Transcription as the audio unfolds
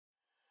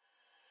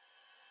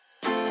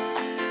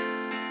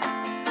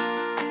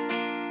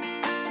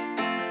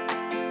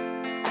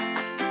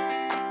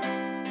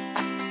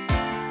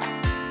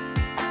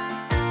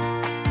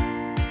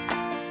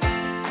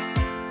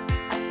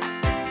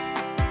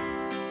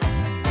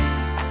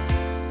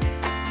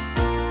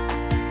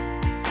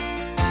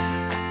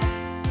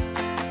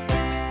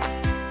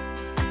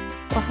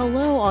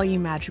Hello, all you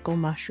magical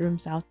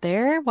mushrooms out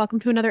there.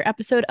 Welcome to another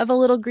episode of A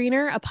Little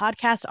Greener, a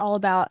podcast all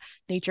about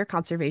nature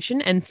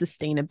conservation and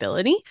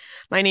sustainability.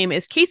 My name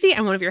is Casey.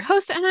 I'm one of your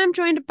hosts, and I'm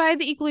joined by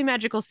the equally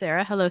magical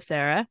Sarah. Hello,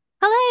 Sarah.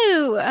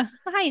 Hello.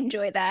 I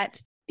enjoy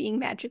that, being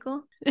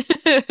magical.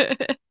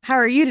 How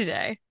are you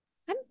today?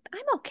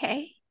 I'm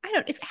okay.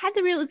 It's had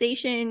the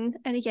realization,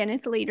 and again,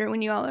 it's later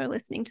when you all are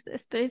listening to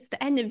this, but it's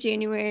the end of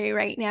January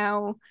right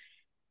now.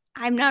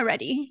 I'm not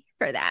ready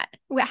for that.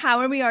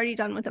 How are we already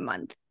done with a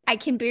month? I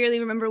can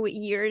barely remember what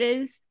year it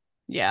is.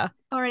 Yeah.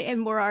 All right,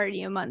 and we're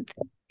already a month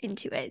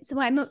into it. So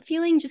I'm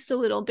feeling just a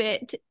little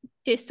bit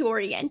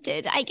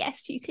disoriented, I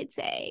guess you could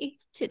say,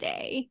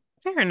 today.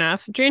 Fair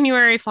enough.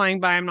 January flying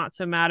by, I'm not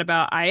so mad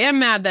about. I am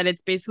mad that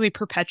it's basically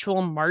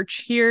perpetual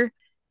March here.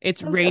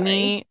 It's So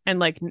rainy and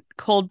like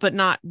cold, but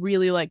not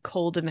really like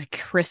cold in a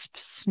crisp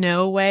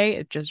snow way.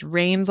 It just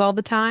rains all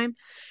the time.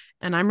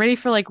 And I'm ready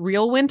for like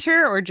real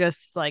winter or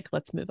just like,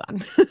 let's move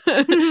on.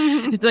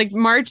 It's like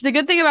March. The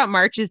good thing about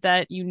March is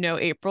that,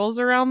 April's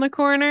around the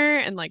corner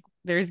and like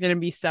there's going to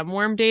be some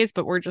warm days,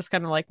 but we're just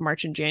kind of like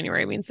March and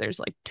January means there's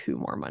like 2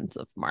 more months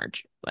of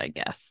March, I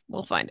guess.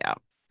 We'll find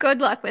out. Good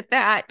luck with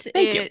that.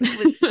 Thank you.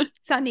 It was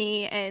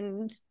sunny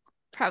and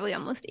probably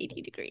almost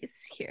 80 degrees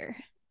here.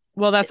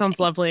 Well, that today. sounds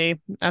lovely.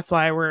 That's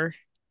why we're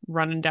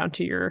running down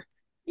to your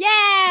part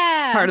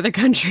Yeah. of the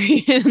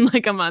country in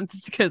like a month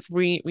because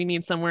we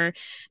need somewhere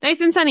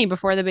nice and sunny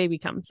before the baby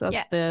comes. So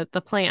that's Yes.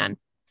 the plan.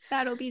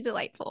 That'll be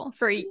delightful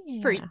for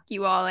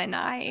you all, and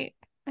I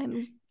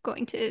am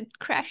going to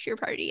crash your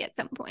party at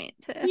some point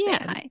to say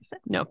hi. So.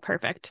 No,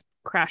 perfect.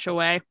 Crash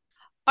away.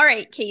 All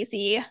right,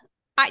 Casey.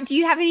 Do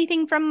you have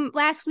anything from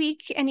last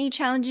week? Any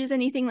challenges,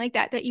 anything like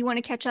that you want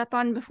to catch up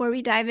on before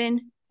we dive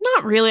in?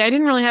 Not really. I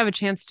didn't really have a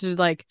chance to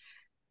like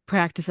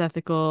practice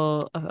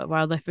ethical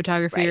wildlife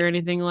photography or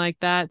anything like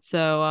that.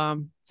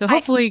 So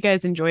hopefully you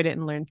guys enjoyed it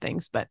and learned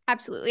things. But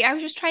absolutely, I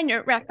was just trying to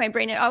rack my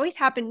brain. It always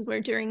happens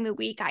where during the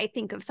week I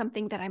think of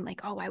something that I'm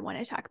like, oh, I want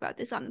to talk about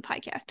this on the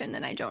podcast, and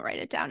then I don't write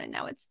it down, and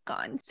now it's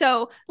gone.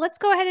 So let's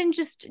go ahead and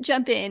just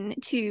jump in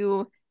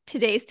to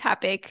today's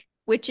topic,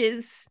 which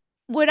is,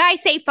 would I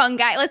say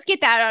fungi? Let's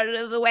get that out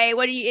of the way.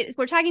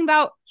 We're talking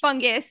about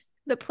fungus,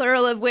 the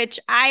plural of which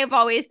I have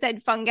always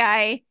said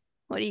fungi.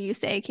 What do you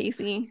say,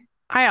 Casey?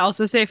 I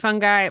also say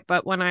fungi,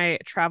 but when I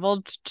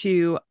traveled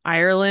to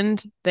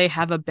Ireland, they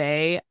have a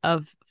bay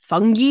of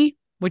fungi,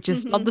 which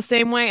is spelled the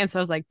same way. And so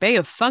I was like, Bay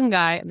of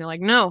Fungi. And they're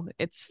like, no,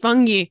 it's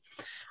fungi.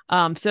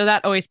 So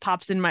that always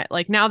pops in my,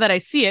 like, now that I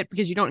see it,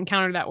 because you don't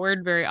encounter that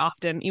word very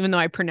often, even though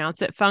I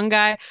pronounce it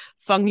fungi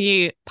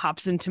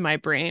pops into my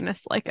brain.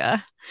 It's like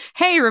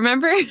hey,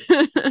 remember?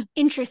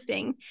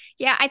 Interesting.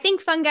 Yeah, I think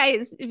fungi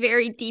is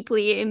very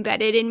deeply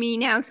embedded in me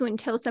now. So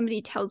until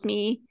somebody tells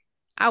me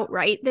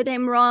outright that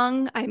I'm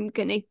wrong, I'm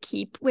gonna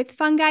keep with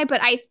fungi, but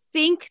I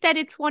think that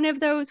it's one of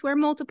those where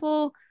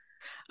multiple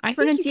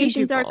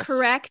pronunciations are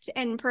correct,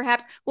 and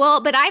perhaps,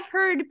 but I've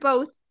heard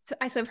both. So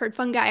I've heard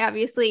fungi,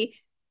 obviously,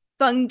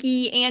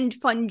 fungi and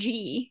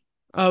fungi.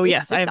 Oh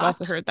yes, I have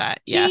also heard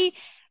that. Yes.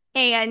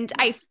 And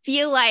I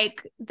feel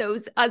like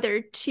those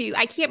other two,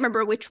 I can't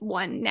remember which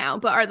one now,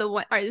 but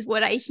is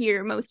what I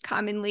hear most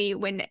commonly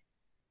when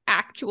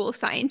actual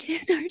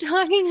scientists are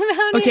talking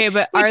about it. Okay,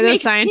 but are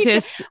those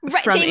scientists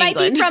from they England?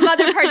 Might be from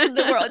other parts of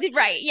the world,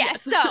 right?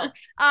 Yes. So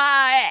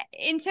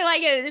until I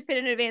get a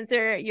definitive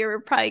answer, you're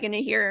probably going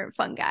to hear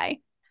fungi.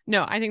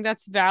 No, I think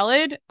that's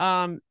valid.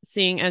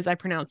 Seeing as I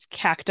pronounce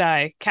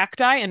cacti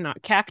and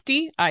not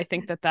cacti, I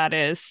think that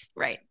is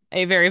right.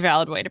 A very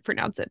valid way to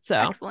pronounce it. So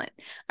excellent.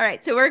 All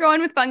right, so we're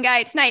going with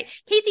fungi tonight.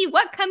 Casey,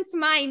 what comes to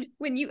mind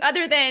when you,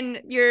 other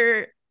than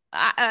your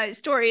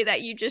story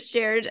that you just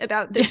shared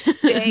about the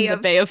bay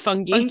Bay of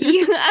fungi?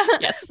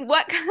 Yes.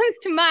 What comes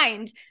to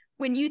mind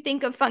when you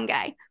think of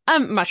fungi?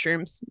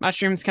 Mushrooms.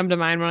 Mushrooms come to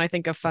mind when I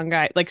think of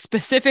fungi, like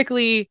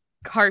specifically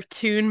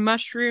cartoon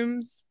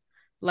mushrooms.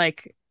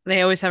 Like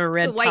they always have a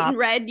red white top. And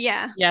red,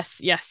 yeah.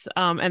 Yes.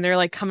 And they're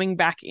like coming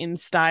back in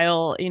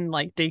style in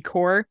like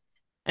decor.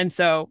 And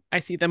so I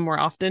see them more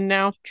often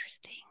now.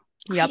 Interesting.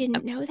 Yep. I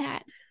didn't know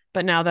that.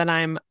 But now that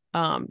I'm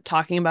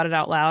talking about it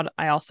out loud,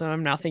 I also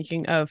am now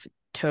thinking of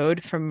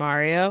Toad from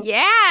Mario.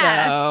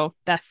 Yeah. So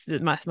that's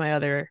my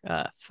other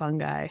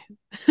fungi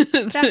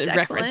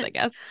reference, I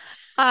guess.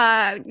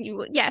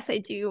 Yes, I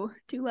do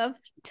love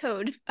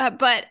Toad.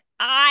 But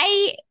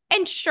I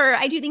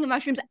do think of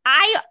mushrooms.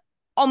 I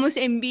almost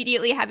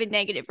immediately have a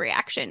negative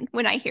reaction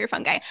when I hear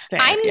fungi.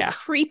 I'm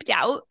creeped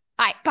out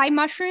by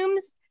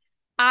mushrooms.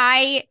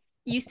 I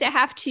used to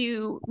have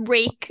to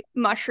rake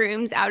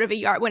mushrooms out of a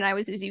yard when I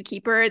was a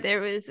zookeeper. There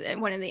was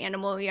one of the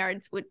animal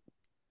yards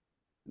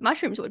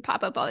mushrooms would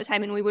pop up all the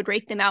time, and we would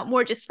rake them out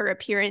more just for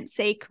appearance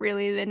sake,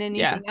 really, than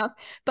anything else.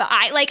 But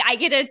I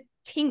get a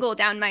tingle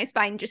down my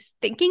spine just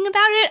thinking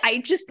about it.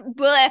 I just,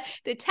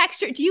 the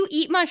texture. Do you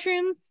eat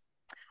mushrooms?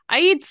 I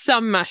eat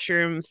some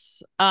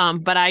mushrooms,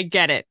 but I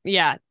get it.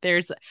 Yeah,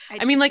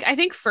 I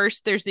think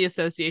first there's the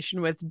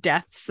association with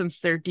death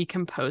since they're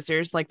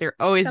decomposers. Like they're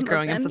always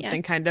growing in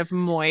something kind of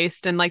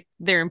moist, and like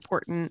they're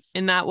important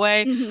in that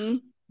way. Mm-hmm.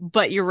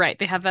 But you're right.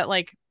 They have that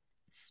like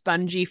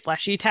spongy,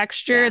 fleshy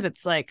texture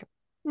that's like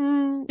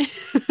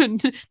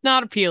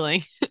not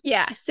appealing.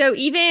 Yeah. So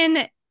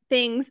even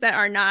things that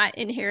are not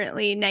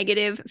inherently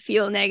negative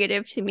feel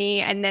negative to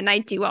me. And then I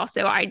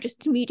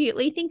just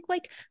immediately think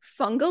like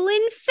fungal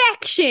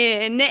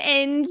infection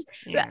and,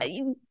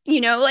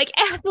 like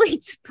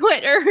athlete's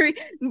foot or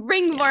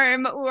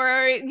ringworm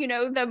or,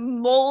 the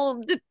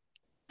mold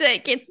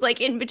that gets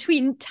like in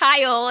between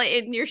tile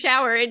in your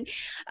shower and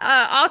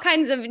all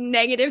kinds of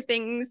negative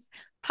things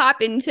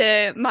pop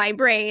into my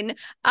brain.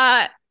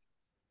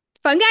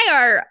 Fungi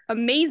are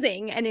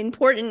amazing and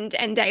important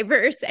and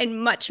diverse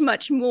and much,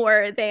 much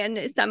more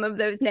than some of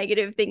those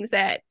negative things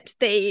that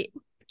they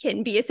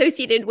can be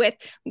associated with.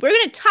 We're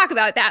going to talk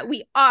about that.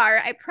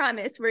 I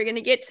promise. We're going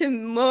to get to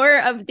more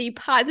of the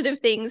positive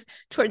things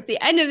towards the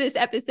end of this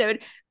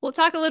episode. We'll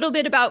talk a little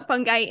bit about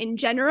fungi in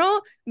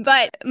general,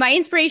 but my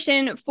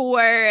inspiration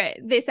for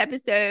this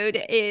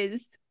episode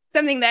is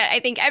something that I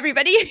think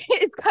everybody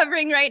is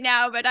covering right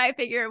now, but I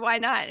figure why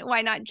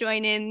not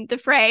join in the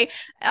fray,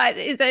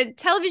 is a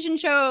television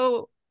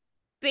show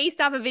based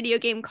off a video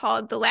game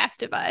called The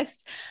Last of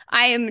Us.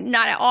 I am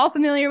not at all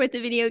familiar with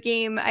the video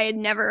game. I had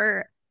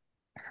never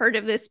heard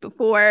of this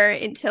before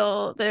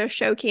until the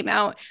show came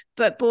out,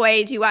 but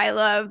boy, do I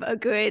love a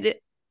good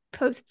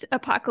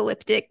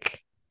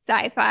post-apocalyptic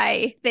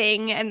sci-fi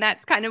thing, and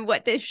that's kind of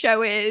what this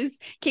show is.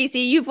 Casey,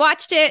 you've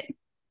watched it?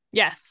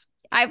 Yes.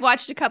 I've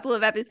watched a couple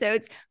of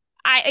episodes.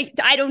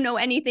 I don't know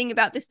anything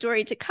about the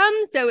story to come.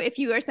 So if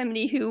you are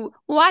somebody who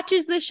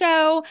watches the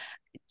show,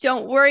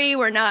 don't worry.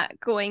 We're not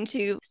going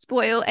to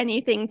spoil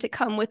anything to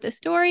come with the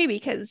story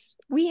because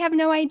we have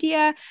no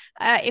idea.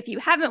 If you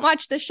haven't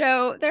watched the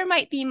show, there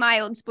might be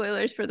mild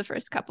spoilers for the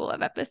first couple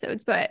of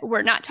episodes, but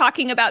we're not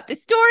talking about the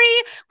story.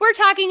 We're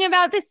talking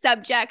about the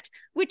subject,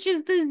 which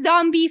is the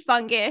zombie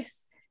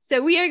fungus. So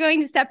we are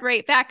going to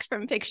separate fact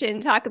from fiction,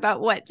 talk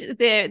about what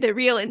the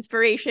real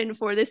inspiration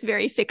for this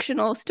very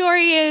fictional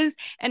story is,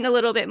 and a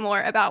little bit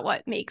more about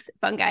what makes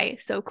fungi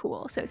so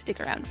cool. So stick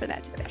around for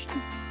that discussion.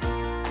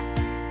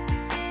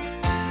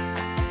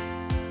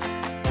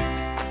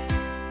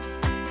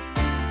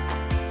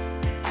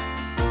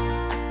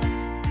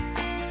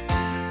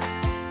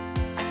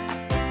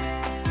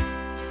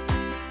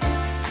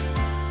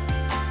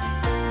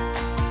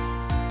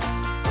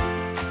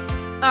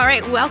 All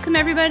right, welcome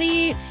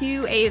everybody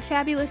to a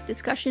fabulous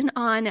discussion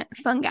on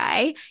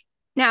fungi.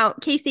 Now,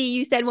 Casey,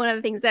 you said one of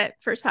the things that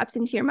first pops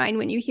into your mind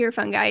when you hear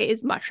fungi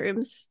is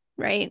mushrooms,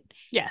 right?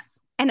 Yes.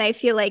 And I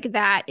feel like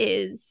that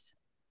is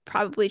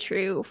probably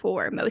true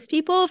for most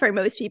people. For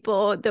most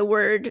people, the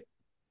word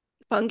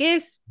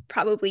fungus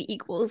probably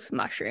equals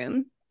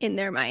mushroom in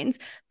their minds.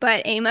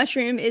 But a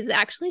mushroom is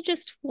actually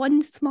just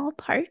one small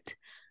part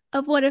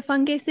of what a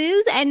fungus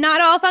is, and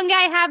not all fungi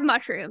have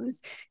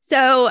mushrooms.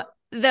 So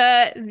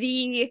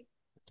the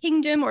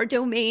kingdom or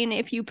domain,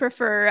 if you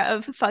prefer,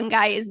 of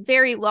fungi is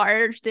very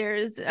large.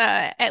 There's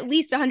at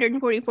least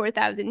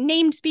 144,000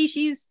 named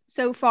species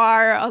so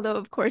far, although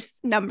of course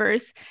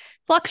numbers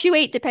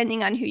fluctuate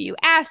depending on who you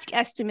ask.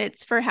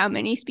 Estimates for how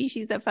many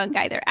species of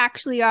fungi there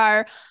actually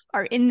are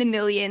in the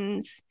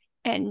millions,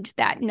 and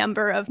that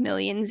number of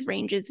millions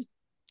ranges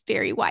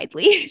very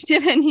widely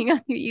depending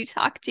on who you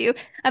talk to.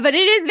 But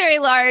it is very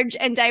large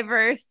and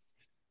diverse.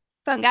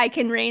 Fungi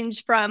can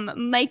range from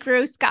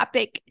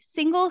microscopic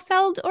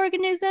single-celled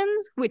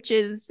organisms, which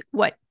is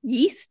what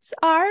yeasts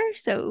are.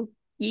 So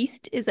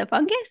yeast is a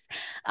fungus,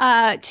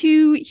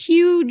 to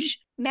huge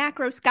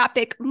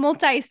macroscopic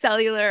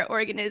multicellular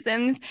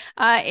organisms.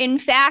 In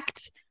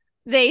fact,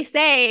 they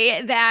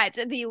say that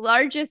the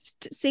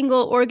largest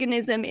single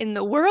organism in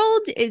the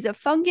world is a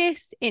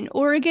fungus in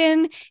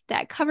Oregon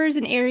that covers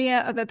an area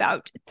of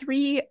about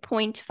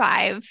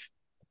 3.5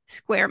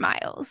 square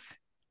miles.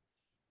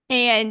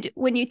 And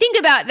when you think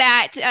about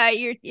that,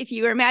 if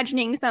you're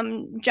imagining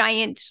some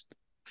giant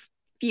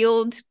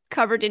field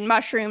covered in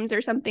mushrooms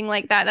or something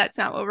like that, that's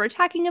not what we're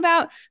talking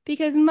about,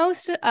 because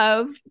most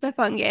of the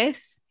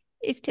fungus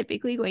is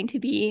typically going to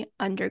be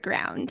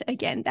underground.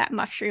 Again, that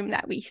mushroom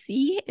that we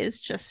see is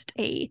just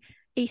a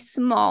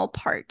small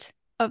part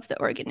of the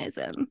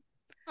organism.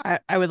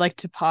 I would like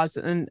to pause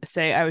and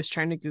say I was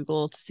trying to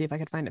Google to see if I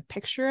could find a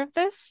picture of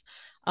this.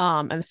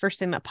 And the first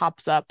thing that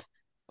pops up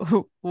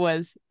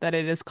was that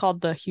it is called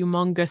the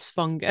humongous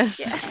fungus.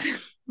 Yes.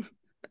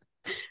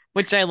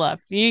 Which I love.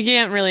 You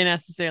can't really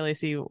necessarily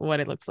see what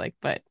it looks like,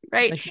 but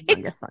right,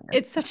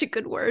 it's such a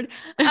good word.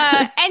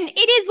 And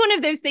it is one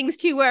of those things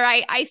too where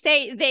I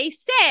say they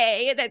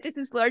say that this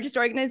is the largest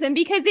organism,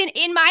 because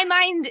in my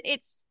mind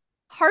it's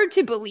hard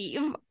to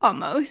believe.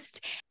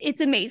 Almost,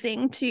 it's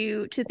amazing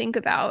to think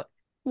about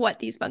what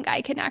these fungi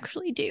can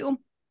actually do.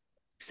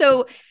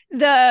 So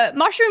the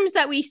mushrooms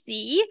that we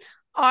see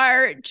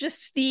are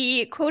just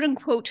the quote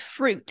unquote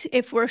fruit,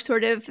 if we're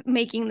sort of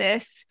making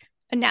this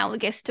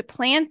analogous to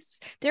plants.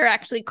 They're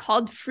actually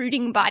called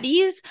fruiting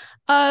bodies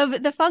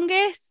of the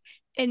fungus,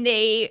 and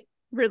they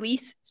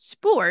release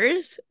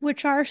spores,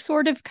 which are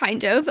sort of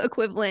kind of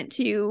equivalent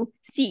to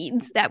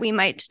seeds that we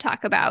might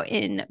talk about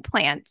in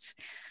plants.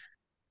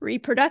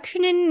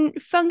 reproduction in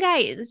fungi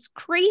is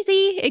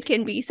crazy. It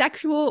can be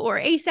sexual or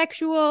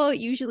asexual,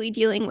 usually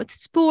dealing with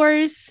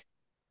spores.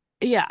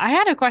 Yeah, I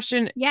had a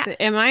question. Yeah.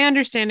 Am I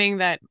understanding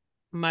that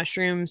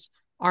mushrooms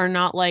are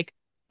not like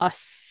a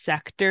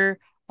sector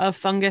of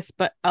fungus,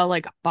 but a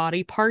like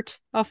body part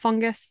of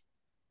fungus?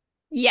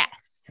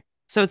 Yes.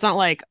 So it's not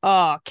like,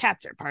 oh,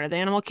 cats are part of the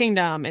animal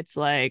kingdom. It's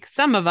like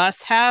some of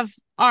us have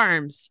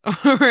arms,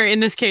 or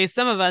in this case,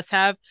 some of us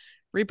have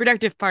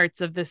reproductive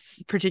parts of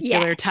this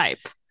particular type.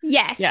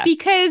 Yes, Yeah.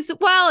 because,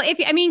 well,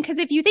 because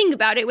if you think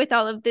about it with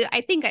all of the,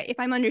 I think if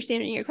I'm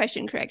understanding your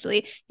question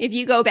correctly, if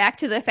you go back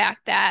to the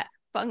fact that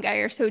fungi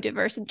are so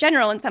diverse in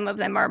general and some of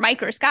them are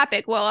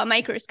microscopic, well, a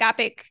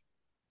microscopic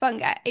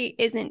fungi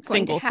isn't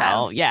going to Single have,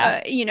 cell.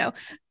 Yeah.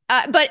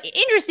 But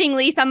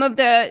interestingly, some of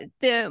the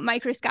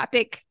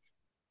microscopic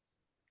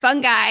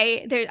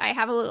fungi, there I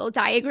have a little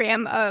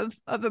diagram of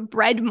a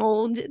bread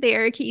mold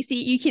there, Casey.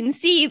 You can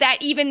see that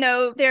even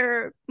though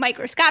they're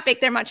microscopic,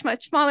 they're much,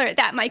 much smaller.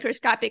 That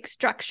microscopic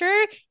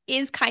structure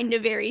is kind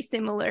of very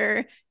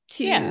similar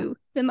to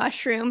the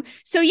mushroom.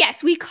 So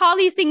yes, we call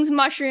these things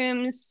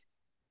mushrooms.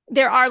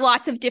 There are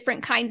lots of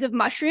different kinds of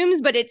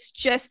mushrooms, but it's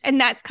just, and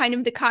that's kind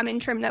of the common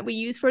term that we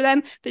use for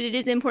them. But it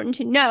is important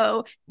to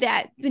know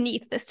that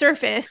beneath the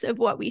surface of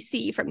what we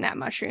see from that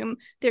mushroom,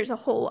 there's a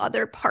whole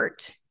other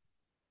part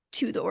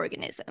to the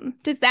organism.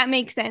 Does that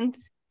make sense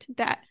to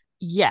that?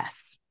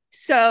 Yes.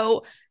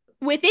 So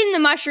within the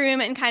mushroom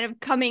and kind of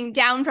coming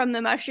down from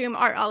the mushroom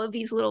are all of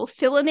these little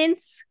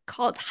filaments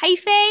called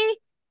hyphae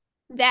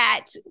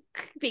that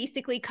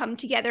basically come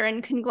together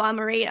and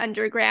conglomerate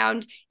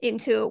underground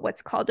into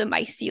what's called a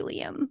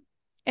mycelium.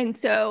 And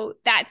so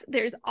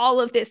there's all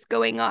of this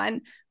going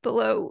on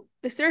below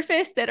the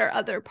surface that are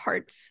other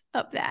parts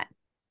of that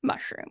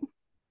mushroom.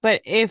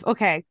 But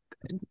okay,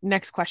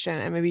 next question,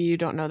 and maybe you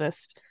don't know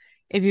this.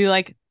 If you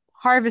like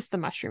harvest the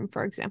mushroom,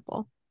 for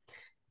example,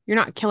 you're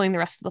not killing the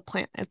rest of the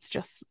plant. It's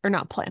just, or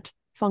not plant,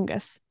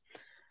 fungus.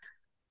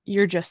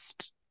 You're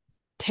just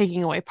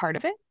taking away part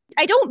of it.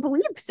 I don't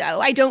believe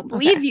so. I don't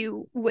believe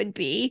you would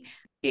be.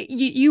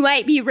 You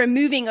might be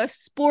removing a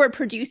spore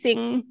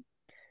producing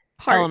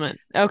part. Element.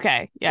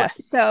 Okay.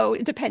 Yes. So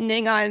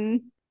depending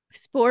on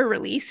spore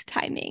release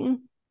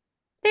timing,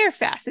 they're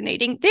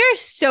fascinating. There's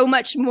so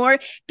much more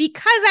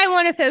because I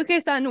want to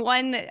focus on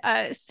one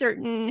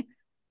certain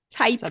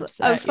type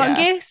subset, of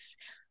fungus.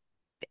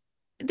 Yeah.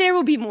 There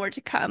will be more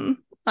to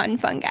come on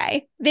fungi.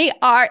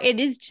 It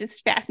is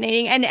just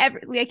fascinating. And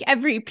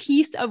every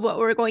piece of what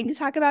we're going to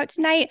talk about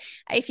tonight,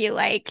 I feel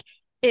like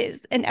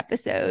is an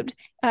episode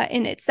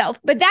in itself.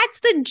 But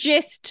that's the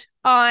gist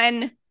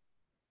on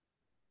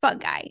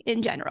fungi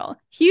in general.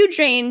 Huge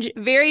range,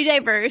 very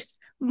diverse,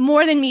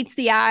 more than meets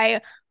the eye,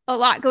 a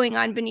lot going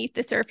on beneath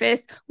the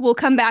surface. We'll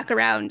come back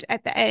around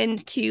at the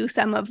end to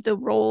some of the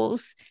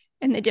roles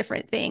and the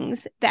different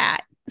things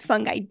that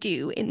fungi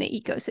do in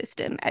the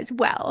ecosystem as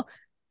well.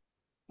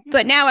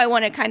 But now I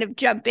want to kind of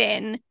jump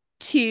in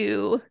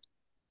to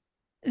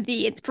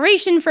the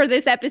inspiration for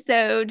this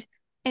episode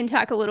and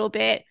talk a little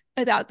bit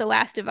about The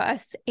Last of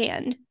Us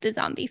and the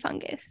zombie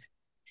fungus.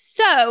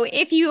 So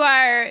if you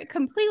are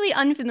completely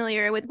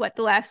unfamiliar with what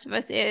The Last of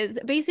Us is,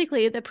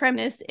 basically the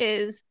premise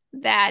is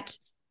that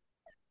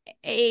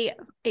a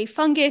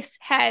fungus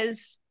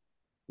has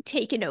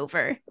taken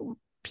over.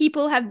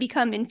 People have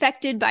become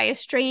infected by a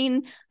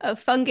strain of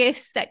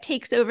fungus that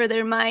takes over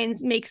their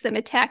minds, makes them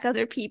attack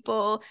other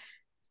people,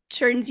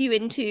 turns you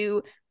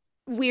into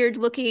weird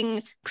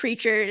looking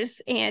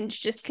creatures, and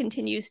just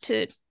continues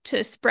to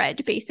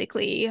spread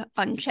basically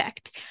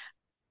unchecked.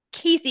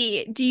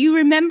 Casey, do you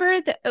remember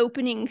the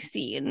opening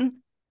scene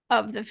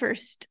of the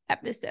first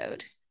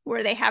episode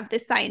where they have the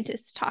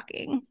scientists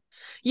talking?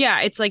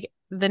 Yeah, it's like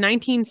the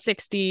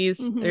 1960s.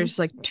 Mm-hmm. There's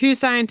like two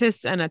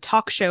scientists and a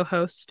talk show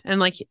host, and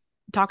like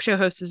talk show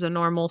host is a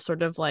normal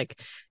sort of like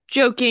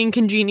joking,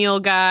 congenial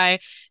guy.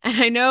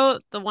 And I know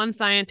the one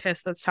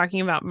scientist that's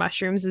talking about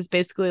mushrooms is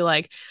basically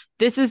like,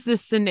 this is the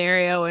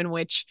scenario in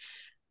which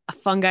a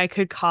fungi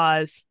could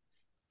cause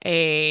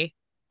a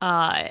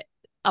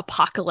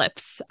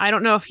apocalypse. I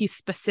don't know if he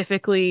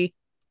specifically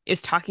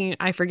is talking,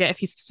 I forget if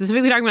he's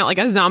specifically talking about like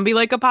a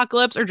zombie-like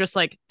apocalypse or just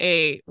like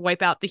a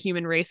wipe out the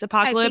human race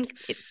apocalypse. I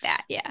think it's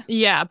that, yeah.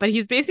 Yeah, but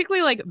he's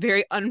basically like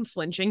very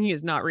unflinching. He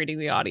is not reading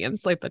the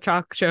audience. Like the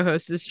talk show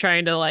host is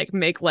trying to like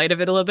make light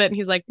of it a little bit, and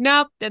he's like,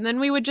 nope, and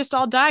then we would just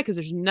all die because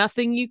there's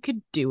nothing you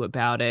could do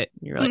about it.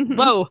 And you're like,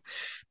 whoa,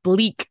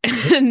 bleak.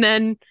 And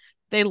then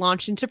they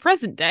launch into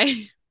present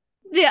day.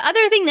 The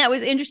other thing that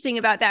was interesting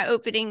about that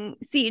opening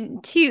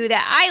scene too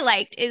that I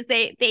liked is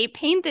they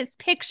paint this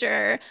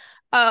picture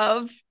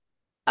of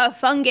a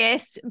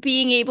fungus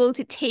being able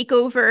to take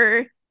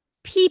over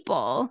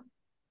people.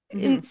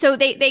 Mm-hmm. And so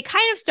they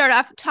kind of start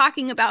off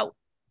talking about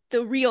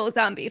the real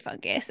zombie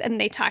fungus,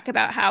 and they talk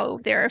about how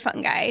there are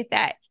fungi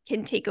that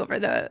can take over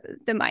the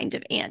mind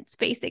of ants,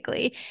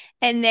 basically.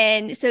 And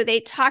then so they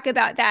talk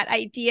about that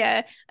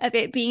idea of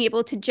it being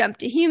able to jump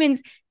to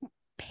humans,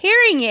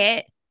 pairing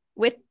it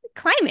with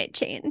climate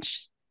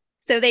change.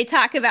 So they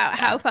talk about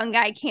how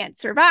fungi can't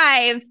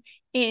survive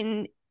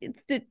in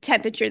the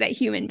temperature that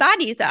human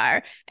bodies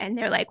are. And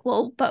they're like,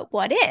 well, but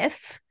what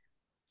if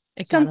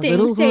It got a something,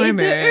 little say the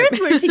warmer. Earth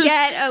were to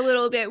get a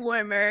little bit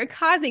warmer,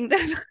 causing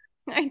them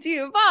to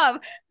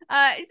evolve?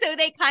 So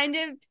they kind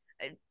of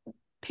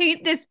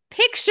paint this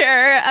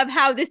picture of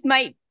how this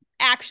might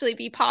actually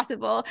be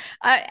possible.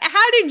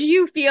 How did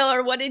you feel,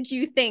 or what did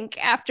you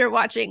think after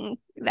watching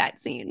that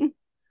scene?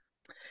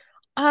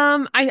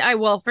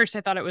 Well, first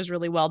I thought it was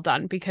really well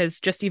done because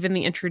just even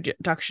the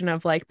introduction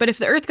of like, but if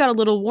the Earth got a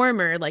little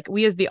warmer, like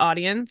we as the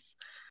audience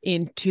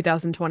in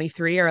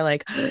 2023 are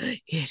like,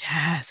 it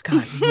has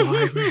gotten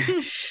warmer.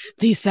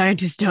 These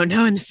scientists don't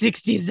know in the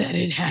 60s that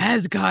it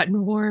has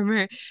gotten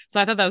warmer.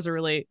 So I thought that was a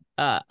really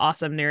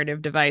awesome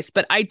narrative device.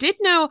 But I did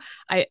know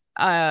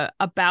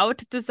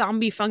about the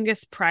zombie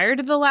fungus prior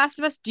to The Last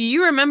of Us. Do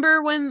you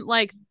remember when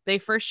like they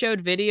first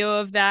showed video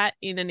of that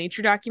in a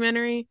nature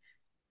documentary?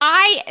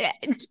 I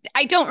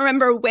don't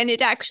remember when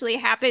it actually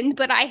happened,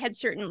 but I had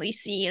certainly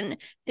seen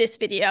this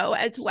video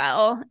as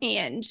well,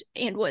 and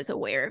was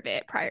aware of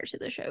it prior to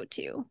the show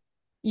too.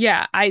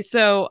 Yeah, I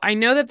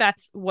know that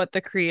that's what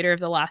the creator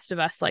of The Last of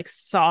Us like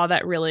saw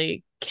that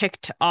really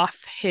kicked off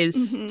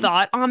his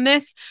thought on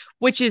this,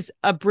 which is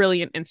a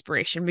brilliant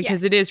inspiration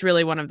because it is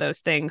really one of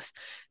those things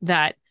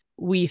that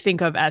we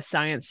think of as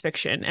science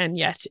fiction and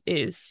yet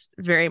is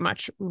very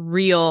much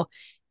real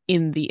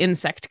in the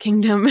insect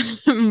kingdom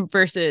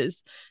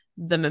versus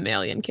the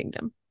mammalian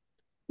kingdom.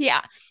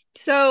 Yeah.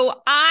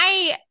 So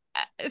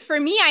for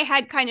me, I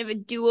had kind of a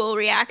dual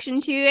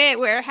reaction to it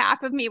where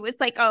half of me was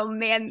like, oh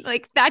man,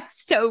 like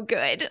that's so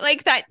good.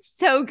 Like that's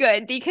so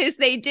good because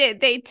they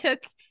took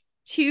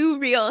two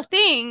real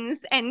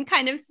things and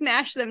kind of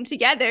smashed them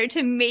together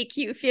to make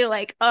you feel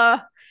like,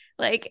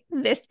 like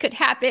this could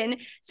happen.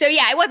 So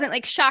yeah, I wasn't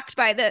like shocked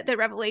by the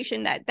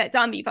revelation that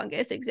zombie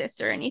fungus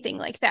exists or anything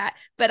like that,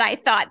 but I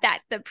thought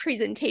that the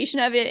presentation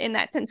of it in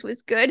that sense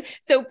was good.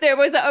 So there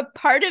was a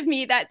part of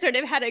me that sort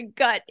of had a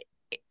gut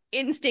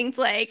instinct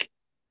like,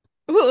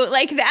 ooh,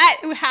 like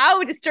that,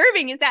 how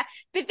disturbing is that?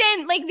 But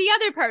then like the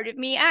other part of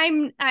me,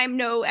 I'm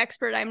no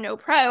expert, I'm no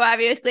pro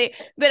obviously,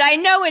 but I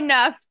know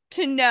enough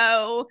to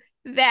know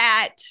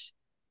that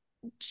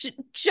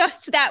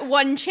just that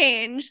one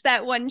change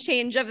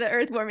of the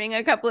earth warming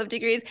a couple of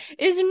degrees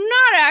is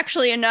not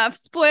actually enough,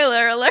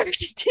 spoiler alert,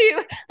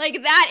 to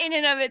like that in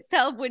and of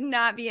itself would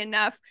not be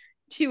enough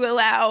to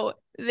allow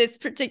this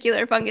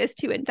particular fungus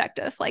to infect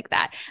us like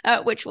that,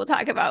 which we'll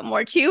talk about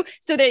more too.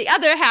 So the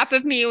other half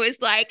of me was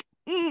like,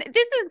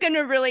 this is going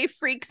to really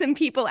freak some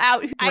people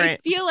out. Right. I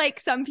feel like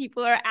some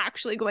people are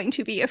actually going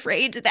to be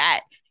afraid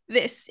that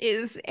this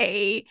is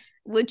a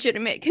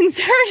legitimate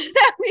concern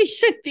that we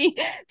should be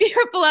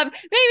fearful of.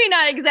 Maybe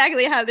not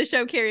exactly how the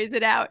show carries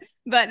it out,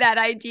 but that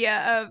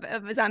idea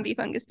of a zombie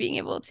fungus being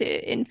able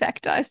to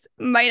infect us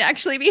might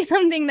actually be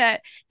something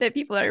that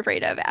people are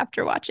afraid of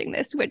after watching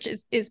this, which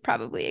is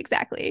probably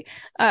exactly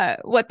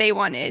what they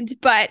wanted.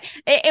 But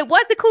it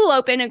was a cool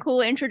open, a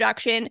cool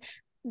introduction.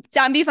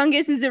 Zombie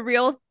fungus is a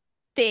real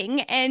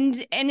thing,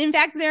 and in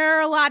fact there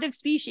are a lot of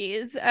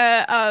species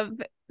of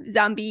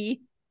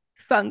zombie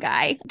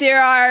fungi.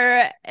 There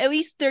are at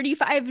least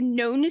 35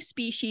 known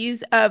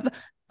species of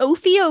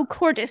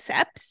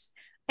Ophiocordyceps,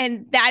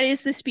 and that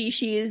is the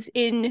species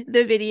in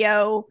the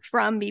video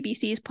from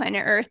BBC's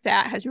Planet Earth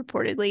that has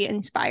reportedly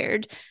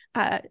inspired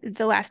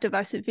The Last of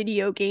Us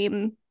video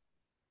game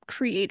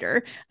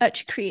creator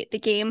to create the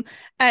game.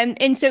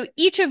 And so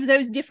each of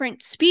those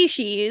different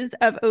species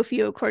of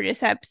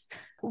Ophiocordyceps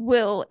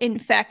will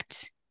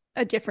infect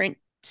a different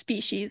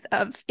species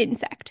of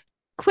insect.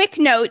 Quick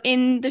note,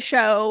 in the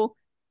show,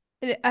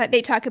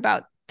 they talk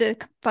about the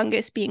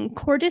fungus being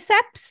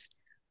cordyceps,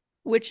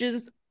 which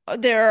is,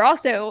 there are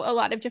also a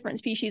lot of different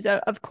species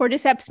of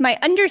cordyceps. My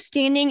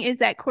understanding is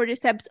that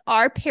cordyceps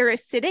are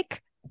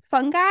parasitic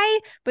fungi,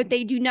 but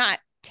they do not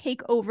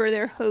take over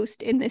their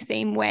host in the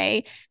same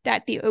way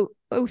that the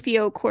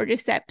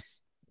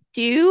Ophiocordyceps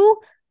do.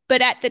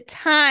 But at the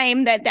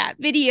time that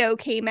video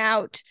came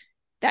out,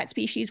 that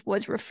species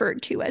was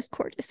referred to as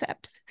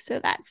cordyceps.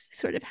 So that's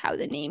sort of how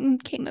the name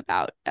came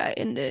about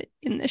in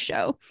the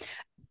show.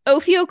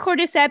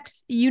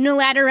 Ophiocordyceps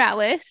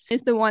unilateralis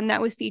is the one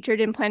that was featured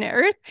in Planet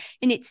Earth,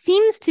 and it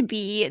seems to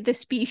be the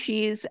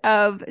species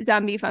of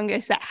zombie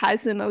fungus that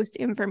has the most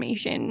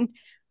information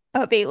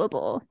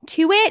available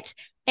to it.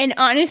 And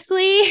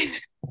honestly,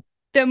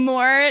 the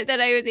more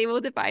that I was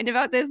able to find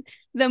about this,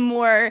 the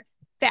more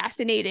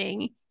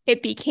fascinating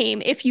it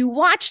became. If you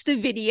watch the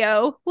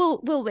video,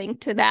 we'll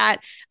link to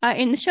that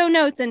in the show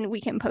notes, and we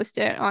can post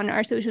it on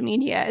our social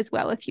media as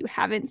well if you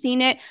haven't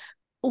seen it.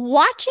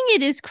 Watching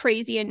it is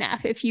crazy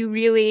enough if you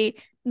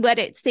really let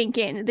it sink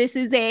in. This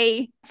is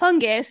a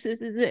fungus.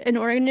 This is an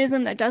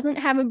organism that doesn't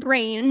have a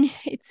brain.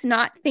 It's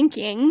not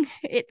thinking.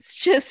 It's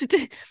just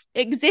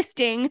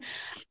existing,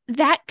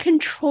 that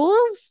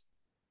controls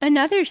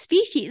another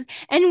species.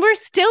 And we're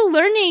still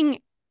learning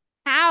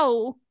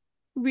how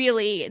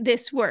really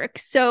this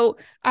works. So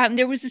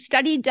there was a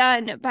study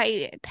done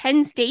by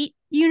Penn State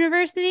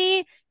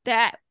University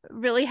that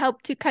really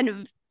helped to kind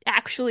of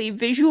actually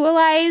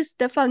visualize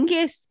the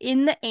fungus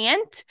in the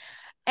ant.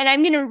 And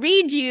I'm going to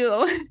read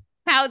you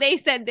how they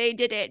said they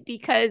did it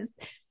because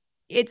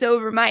it's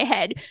over my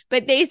head.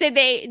 But they said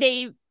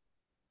they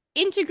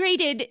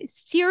integrated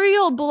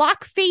serial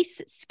block face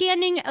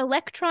scanning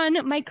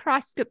electron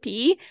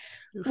microscopy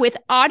with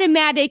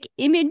automatic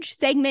image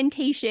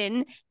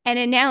segmentation and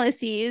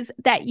analyses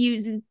that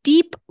uses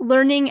deep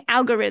learning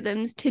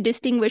algorithms to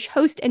distinguish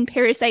host and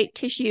parasite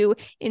tissue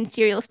in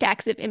serial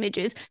stacks of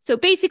images. So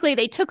basically,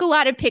 they took a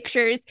lot of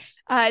pictures.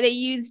 They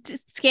used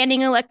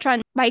scanning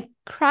electron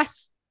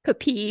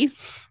microscopy.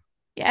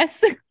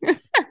 Yes.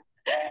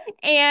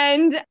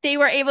 And they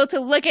were able to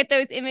look at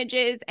those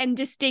images and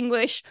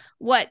distinguish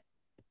what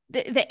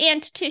the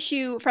ant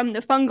tissue from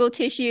the fungal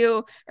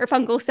tissue or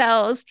fungal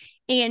cells,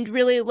 and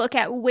really look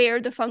at where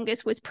the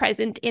fungus was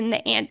present in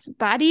the ant's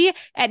body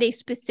at a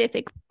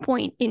specific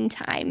point in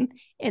time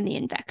in the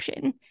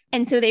infection.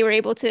 And so they were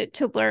able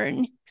to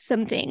learn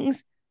some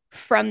things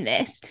from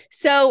this.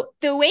 So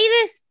the way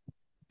this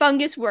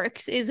fungus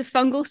works is a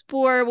fungal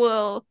spore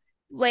will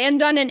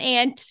land on an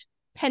ant,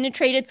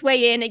 penetrate its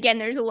way in. Again,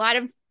 there's a lot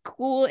of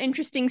cool,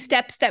 interesting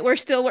steps that we're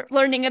still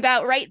learning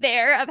about right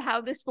there of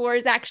how the spore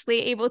is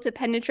actually able to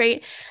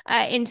penetrate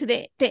into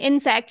the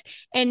insect.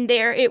 And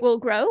there it will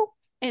grow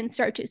and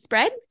start to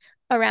spread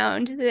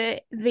around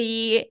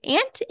the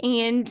ant.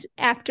 And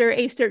after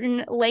a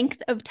certain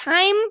length of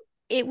time,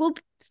 it will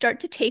start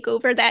to take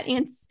over that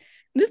ant's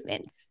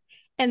movements.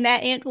 And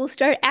that ant will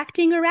start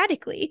acting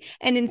erratically.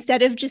 And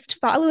instead of just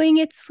following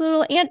its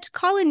little ant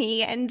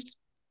colony and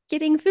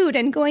getting food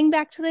and going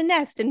back to the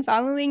nest and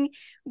following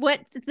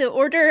what the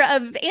order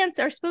of ants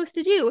are supposed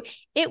to do,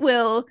 it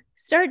will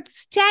start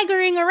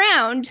staggering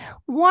around,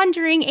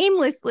 wandering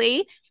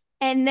aimlessly.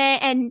 And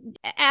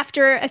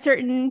after a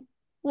certain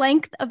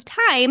length of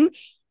time,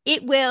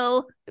 it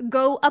will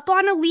go up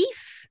on a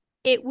leaf.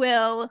 It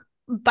will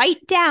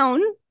bite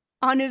down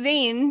on a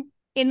vein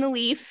in the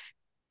leaf,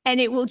 and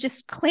it will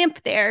just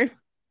clamp there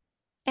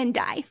and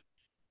die.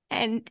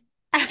 And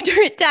after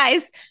it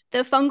dies,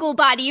 the fungal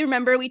body,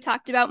 remember we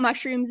talked about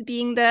mushrooms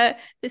being the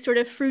sort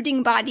of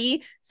fruiting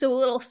body, so a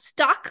little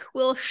stalk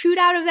will shoot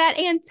out of that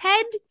ant's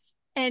head,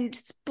 and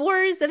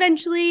spores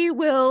eventually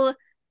will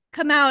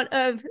come out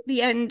of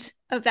the end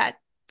of that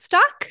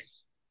stalk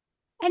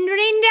and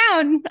rain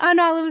down on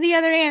all of the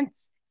other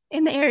ants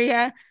in the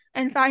area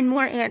and find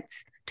more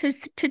ants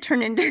to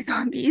turn into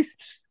zombies.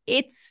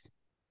 It's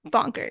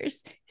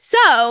bonkers.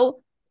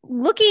 So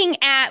looking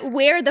at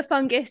where the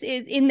fungus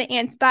is in the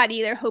ant's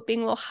body, they're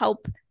hoping will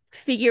help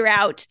figure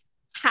out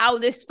how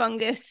this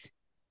fungus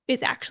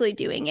is actually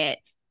doing it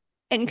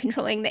and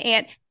controlling the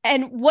ant.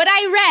 And what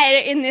I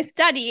read in this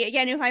study,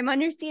 again, if I'm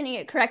understanding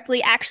it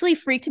correctly, actually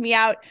freaked me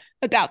out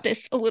about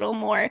this a little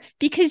more,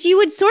 because you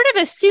would sort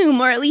of assume,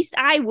 or at least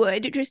I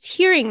would, just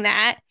hearing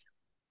that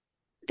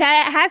it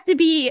has to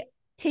be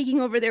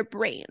taking over their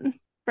brain,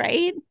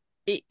 right?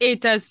 It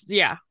does,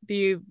 yeah.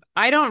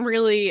 I don't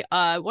really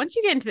once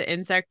you get into the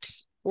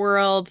insect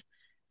world,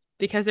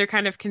 because they're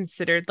kind of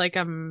considered like a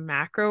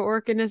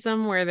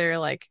macroorganism where they're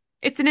like,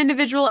 it's an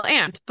individual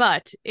ant,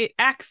 but it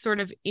acts sort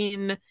of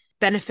in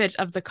benefit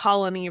of the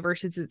colony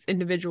versus its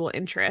individual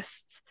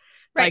interests.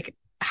 Right. Like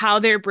how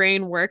their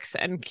brain works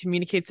and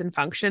communicates and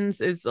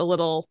functions is a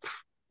little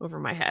over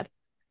my head.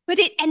 But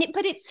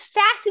it's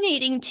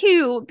fascinating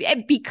too,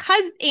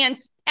 because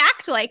ants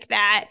act like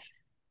that.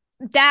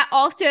 That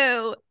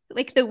also,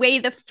 like the way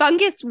the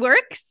fungus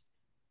works,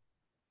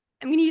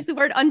 I'm going to use the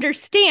word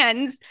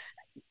understands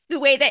the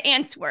way that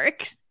ants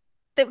works,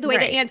 the way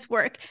that ants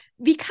work,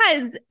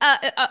 because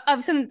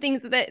of some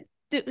things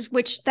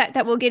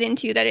that we'll get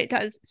into that it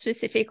does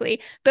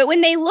specifically. But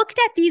when they looked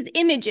at these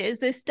images,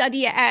 this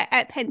study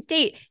at Penn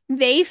State,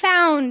 they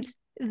found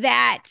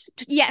that,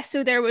 yes,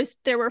 so there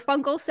were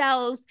fungal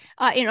cells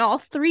in all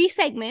three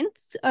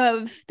segments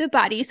of the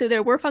body. So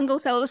there were fungal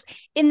cells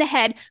in the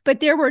head, but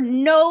there were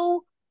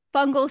no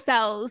fungal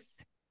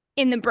cells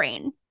in the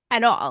brain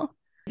at all.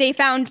 They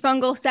found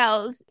fungal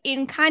cells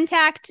in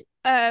contact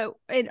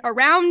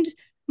around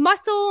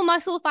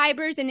muscle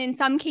fibers, and in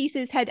some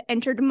cases had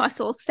entered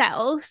muscle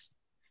cells.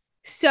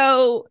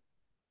 So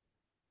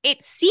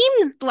it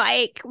seems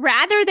like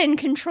rather than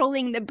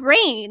controlling the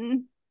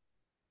brain,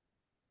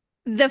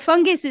 the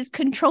fungus is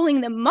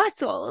controlling the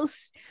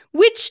muscles,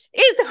 which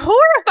is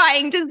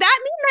horrifying. Does that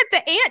mean that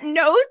the ant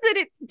knows that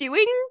it's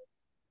doing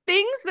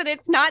things that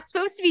it's not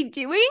supposed to be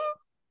doing?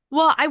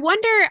 Well, I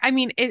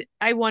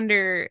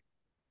wonder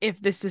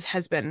if this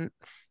has been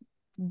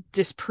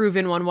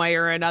disproven one way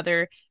or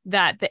another,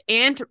 that the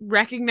ant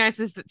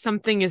recognizes that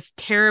something is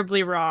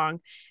terribly wrong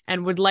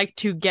and would like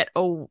to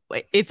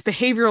its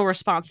behavioral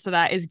response to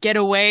that is get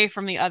away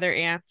from the other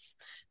ants,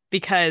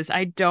 because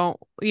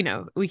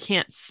we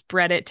can't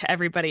spread it to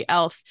everybody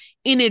else,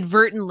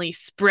 inadvertently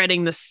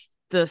spreading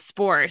the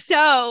spores.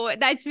 So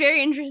that's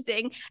very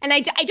interesting. And I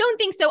don't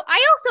think so.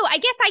 I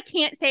guess I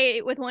can't say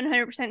with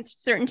 100%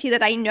 certainty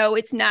that I know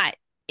it's not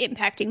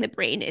impacting the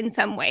brain in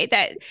some way,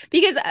 that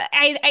because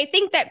I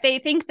think that they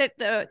think that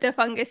the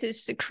fungus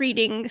is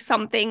secreting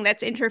something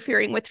that's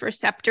interfering with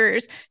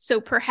receptors.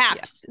 So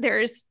perhaps there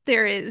is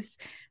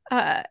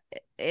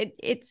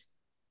it's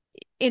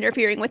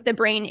interfering with the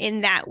brain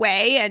in that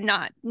way and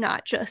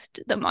not just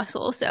the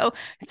muscle. So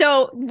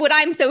what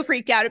I'm so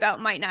freaked out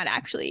about might not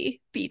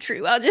actually be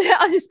true. I'll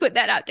just put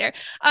that out there.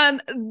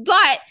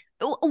 But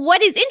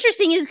what is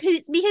interesting is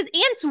because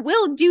ants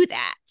will do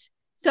that.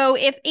 So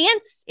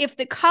if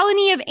the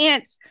colony of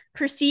ants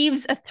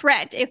perceives a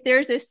threat, if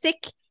there's a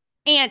sick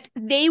ant,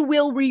 they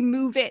will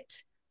remove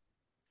it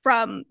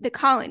from the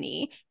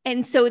colony.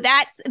 And so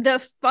that's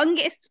the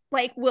fungus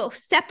like will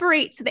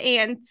separate the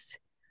ants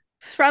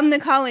from the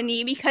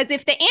colony, because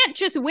if the ant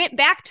just went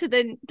back to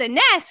the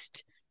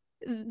nest,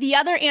 the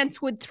other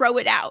ants would throw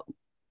it out.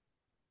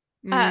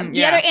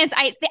 The other ants,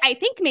 I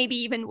think maybe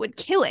even would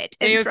kill it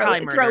and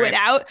throw it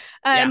out,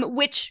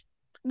 which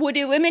would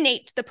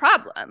eliminate the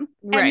problem.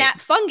 Right. And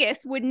that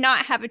fungus would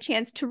not have a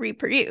chance to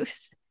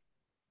reproduce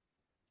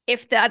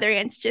if the other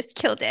ants just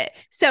killed it.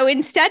 So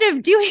instead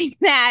of doing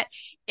that,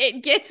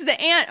 it gets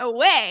the ant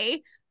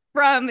away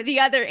from the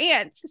other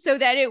ants so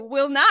that it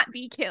will not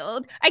be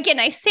killed. Again,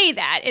 I say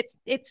that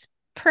it's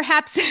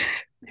perhaps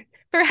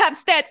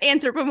perhaps that's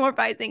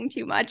anthropomorphizing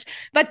too much,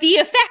 but the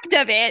effect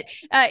of it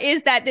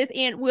is that this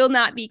ant will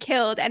not be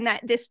killed and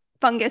that this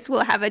fungus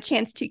will have a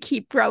chance to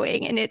keep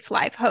growing in its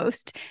live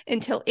host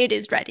until it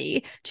is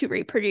ready to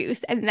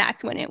reproduce. And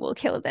that's when it will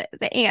kill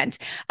the ant.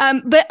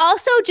 But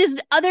also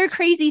just other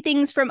crazy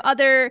things from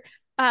other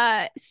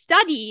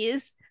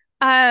studies.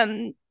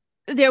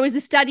 There was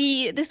a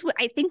study, this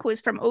I think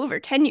was from over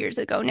 10 years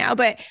ago now,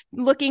 but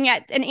looking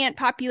at an ant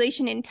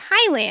population in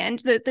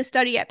Thailand. The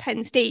study at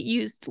Penn State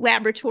used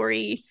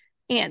laboratory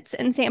ants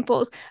and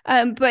samples.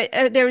 But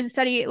there was a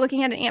study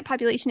looking at an ant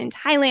population in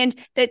Thailand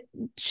that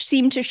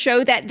seemed to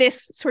show that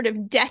this sort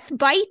of death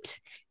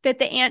bite that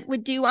the ant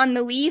would do on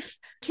the leaf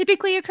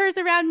typically occurs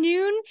around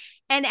noon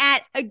and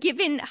at a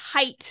given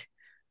height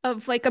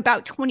of like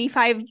about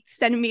 25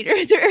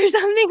 centimeters or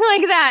something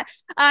like that.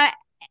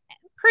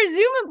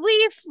 Presumably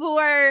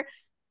for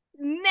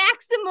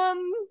maximum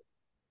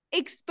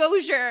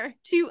exposure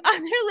to other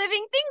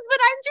living things. But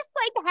I'm just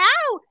like,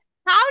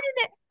 how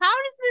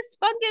does this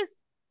fungus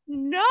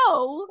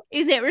know?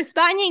 Is it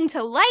responding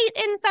to light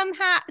in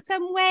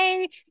some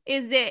way?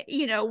 Is it,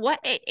 what?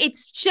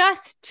 It's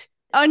just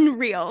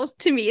unreal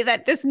to me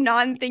that this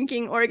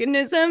non-thinking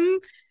organism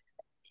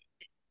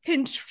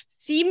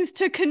seems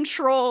to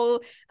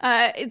control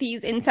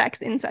these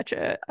insects in such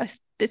a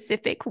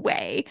specific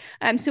way.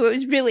 So it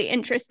was really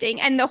interesting.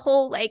 And the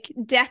whole like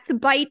death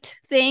bite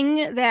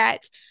thing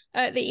that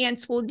the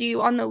ants will do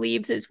on the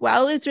leaves as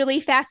well is really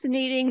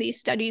fascinating.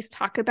 These studies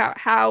talk about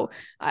how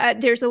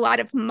there's a lot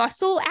of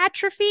muscle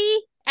atrophy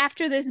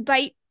after this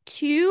bite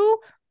too,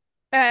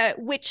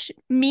 which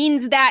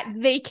means that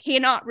they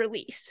cannot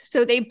release.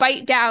 So they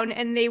bite down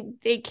and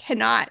they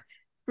cannot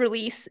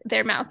release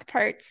their mouth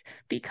parts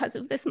because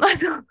of this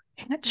muscle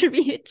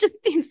atrophy. It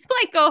just seems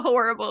like a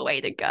horrible way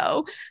to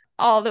go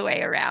all the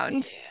way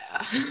around.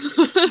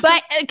 Yeah.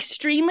 But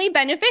extremely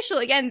beneficial.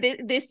 Again,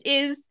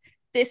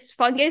 this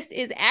fungus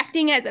is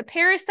acting as a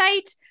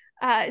parasite.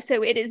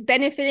 So it is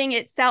benefiting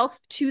itself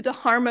to the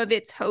harm of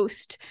its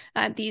host,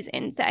 these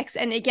insects.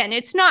 And again,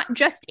 it's not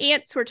just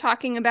ants. We're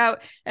talking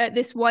about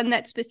this one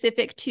that's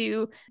specific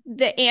to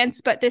the ants,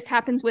 but this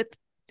happens with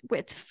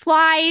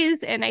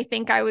flies. And I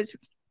think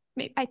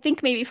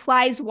maybe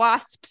flies,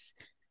 wasps,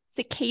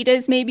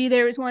 cicadas, maybe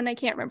there was one I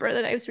can't remember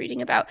that I was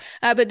reading about.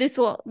 But this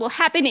will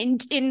happen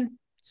in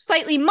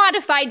slightly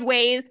modified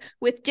ways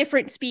with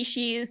different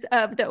species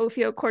of the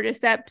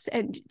Ophiocordyceps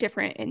and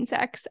different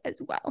insects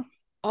as well.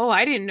 Oh,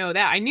 I didn't know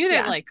that. I knew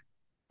that like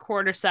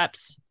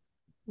cordyceps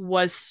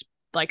was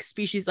like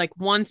species, like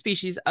one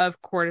species of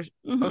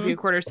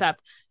Ophiocordyceps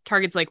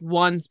targets like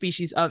one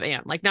species of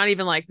ant. Like not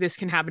even like this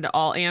can happen to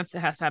all ants. It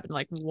has to happen to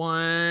like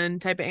one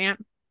type of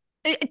ant.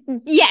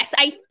 Yes,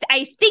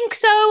 I think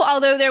so.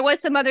 Although there was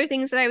some other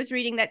things that I was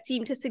reading that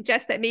seemed to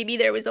suggest that maybe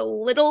there was a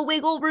little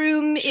wiggle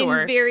room in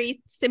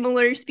very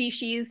similar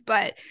species,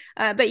 but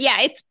yeah,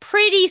 it's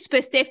pretty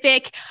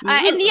specific.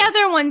 And the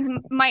other ones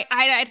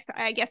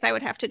I guess I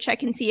would have to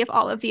check and see if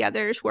all of the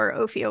others were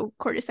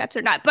Ophiocordyceps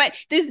or not. But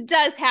this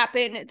does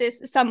happen.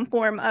 Some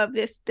form of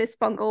this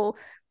fungal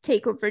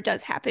takeover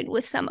does happen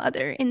with some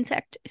other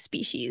insect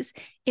species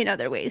in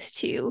other ways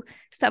too.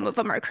 Some of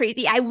them are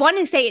crazy. I want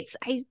to say it's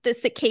the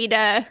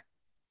cicada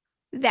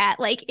that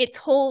like its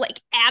whole like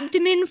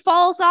abdomen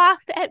falls off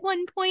at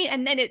one point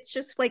and then it's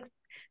just like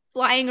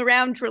flying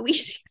around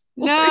releasing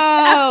spores.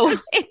 No,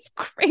 it's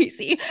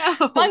crazy.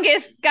 No.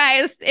 Fungus,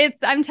 guys,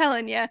 I'm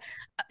telling you.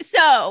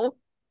 So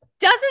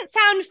doesn't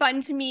sound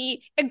fun to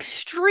me.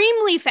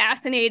 Extremely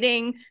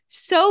fascinating.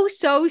 So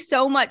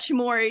much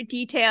more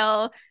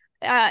detail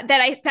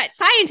that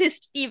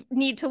scientists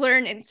need to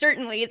learn, and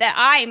certainly that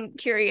I'm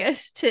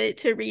curious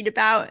to read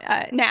about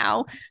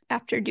now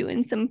after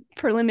doing some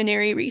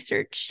preliminary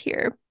research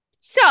here.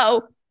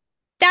 So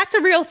that's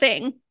a real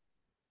thing.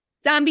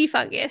 Zombie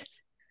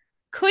fungus.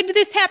 Could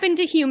this happen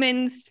to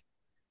humans?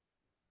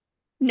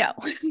 No.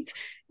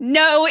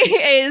 No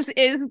is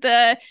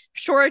the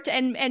short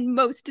and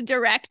most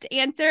direct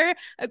answer,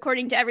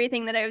 according to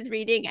everything that I was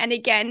reading. And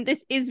again,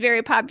 this is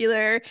very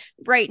popular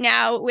right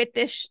now with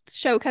this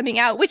show coming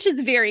out, which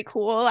is very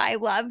cool. I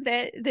love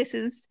that this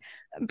is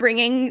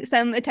bringing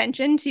some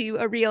attention to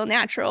a real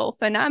natural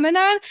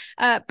phenomenon.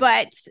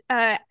 But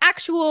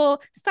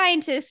actual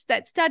scientists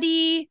that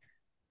study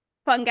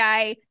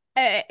fungi,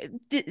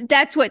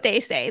 that's what they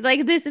say.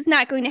 Like, this is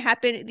not going to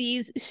happen.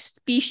 These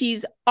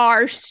species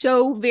are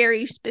so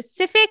very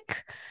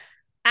specific.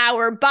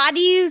 Our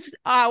bodies,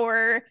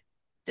 the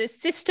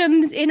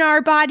systems in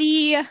our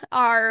body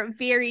are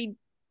very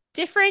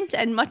different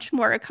and much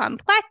more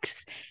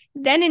complex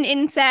than in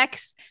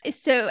insects.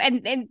 So,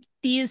 and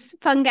these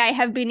fungi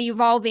have been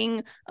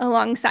evolving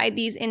alongside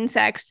these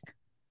insects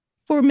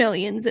for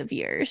millions of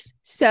years.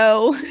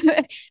 So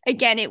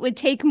again, it would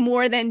take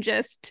more than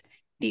just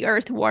the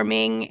earth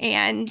warming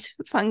and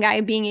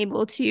fungi being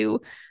able to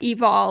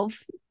evolve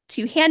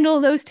to handle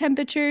those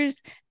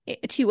temperatures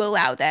to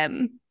allow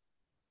them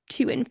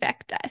to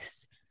infect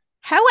us.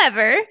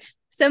 However,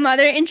 some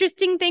other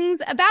interesting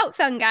things about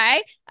fungi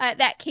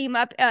that came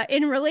up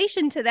in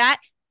relation to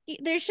that,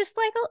 there's just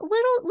like a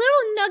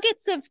little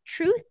nuggets of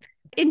truth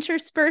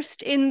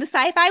interspersed in the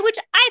sci-fi, which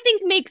I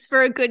think makes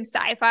for a good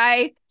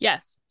sci-fi.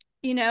 Yes.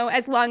 You know,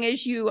 as long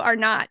as you are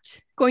not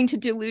going to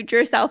delude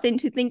yourself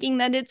into thinking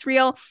that it's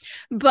real.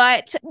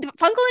 But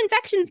fungal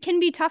infections can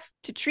be tough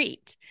to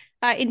treat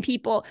in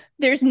people.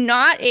 There's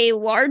not a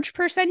large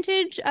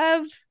percentage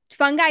of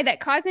fungi that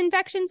cause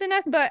infections in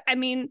us, but I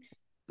mean,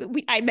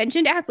 I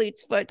mentioned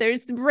athlete's foot.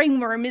 There's the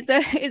ringworm is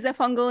a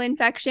fungal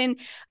infection.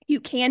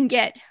 You can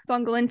get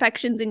fungal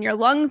infections in your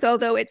lungs,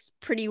 although it's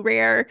pretty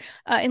rare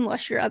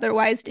unless you're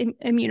otherwise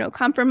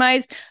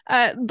immunocompromised.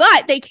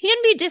 But they can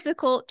be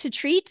difficult to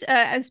treat,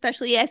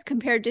 especially as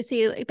compared to,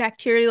 say, like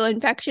bacterial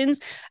infections,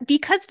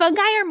 because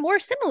fungi are more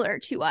similar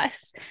to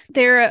us.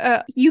 They're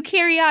a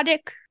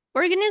eukaryotic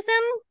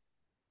organism,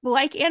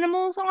 like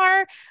animals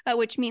are,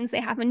 which means they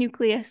have a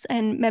nucleus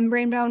and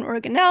membrane-bound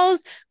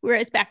organelles,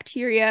 whereas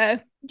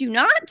bacteria do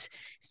not.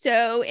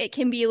 So it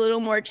can be a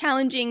little more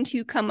challenging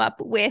to come up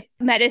with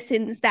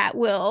medicines that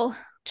will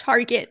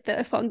target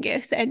the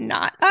fungus and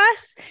not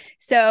us.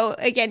 So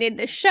again, in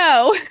the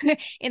show,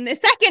 in the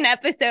second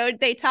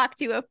episode, they talk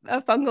to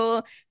a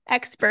fungal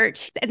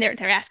expert, and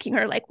they're asking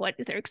her, like, what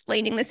is, they're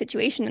explaining the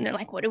situation, and they're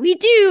like, what do we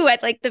do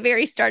at like the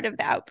very start of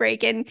the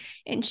outbreak? And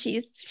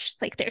she's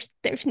like,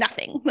 there's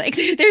nothing, like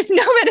there's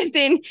no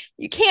medicine,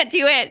 you can't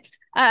do it.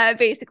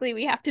 Basically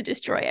we have to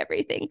destroy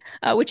everything,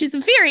 which is a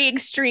very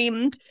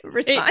extreme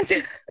response.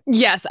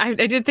 Yes, I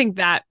did think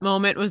that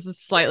moment was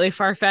slightly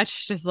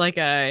far-fetched. Just like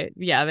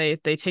they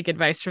take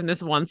advice from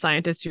this one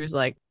scientist who was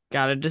like,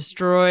 gotta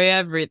destroy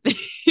everything.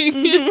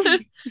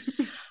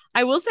 Mm-hmm.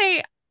 I will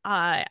say,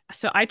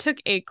 so I took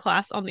a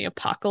class on the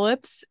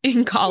apocalypse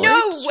in college.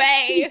 No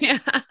way. Yeah.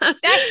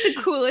 That's the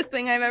coolest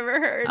thing I've ever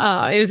heard.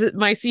 It was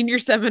my senior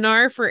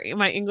seminar for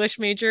my English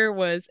major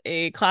was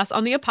a class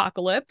on the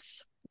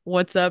apocalypse.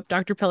 What's up,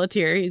 Dr.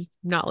 Pelletier? He's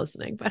not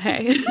listening, but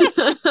hey.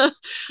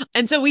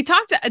 And so we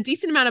talked a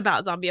decent amount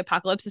about zombie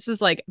apocalypse. This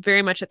was like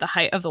very much at the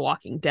height of The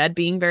Walking Dead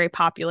being very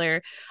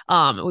popular.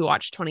 We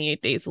watched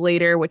 28 Days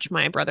Later, which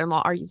my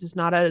brother-in-law argues is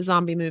not a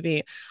zombie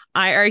movie.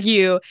 I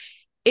argue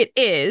it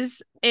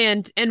is.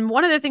 And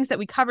one of the things that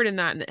we covered in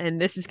that,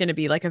 and this is going to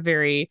be like a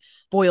very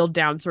boiled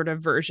down sort of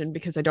version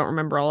because I don't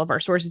remember all of our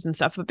sources and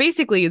stuff, but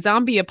basically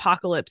zombie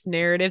apocalypse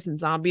narratives and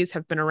zombies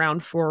have been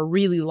around for a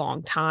really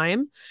long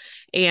time.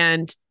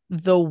 And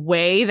the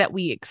way that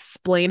we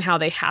explain how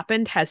they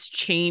happened has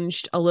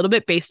changed a little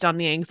bit based on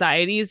the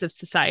anxieties of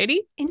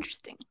society.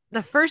 Interesting.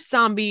 The first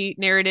zombie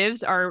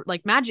narratives are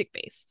like magic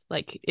based.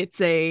 Like it's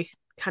a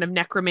kind of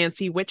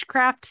necromancy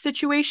witchcraft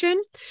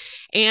situation.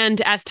 And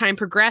as time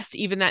progressed,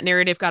 even that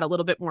narrative got a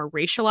little bit more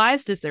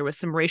racialized as there was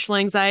some racial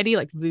anxiety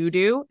like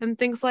voodoo and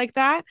things like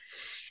that.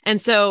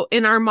 And so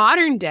in our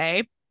modern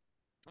day,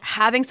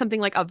 having something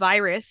like a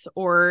virus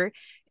or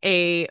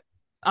a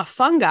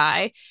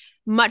fungi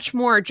much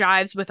more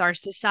jives with our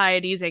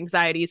society's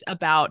anxieties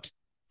about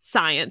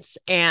science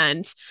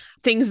and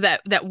things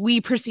that we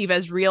perceive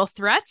as real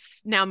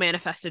threats now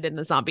manifested in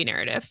the zombie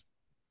narrative.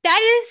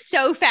 That is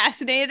so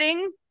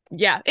fascinating.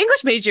 Yeah,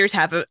 English majors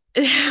have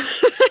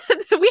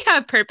we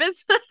have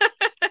purpose.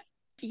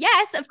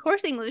 Yes, of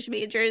course English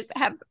majors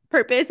have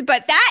purpose,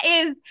 but that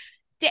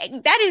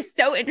is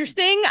so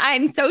interesting.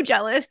 I'm so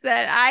jealous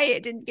that I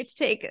didn't get to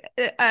take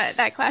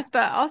that class,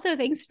 but also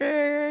thanks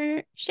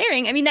for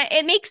sharing. I mean, that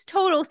it makes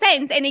total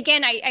sense. And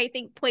again, I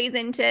think plays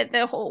into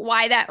the whole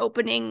why that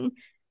opening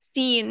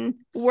scene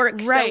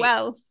works so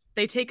well.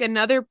 They take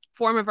another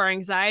form of our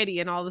anxiety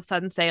and all of a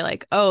sudden say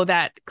like, oh,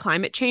 that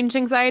climate change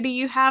anxiety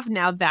you have,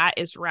 now that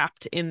is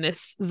wrapped in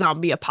this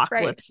zombie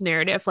apocalypse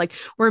narrative. Like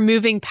we're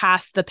moving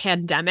past the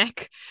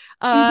pandemic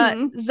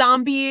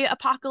zombie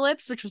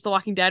apocalypse, which was The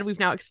Walking Dead. We've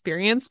now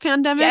experienced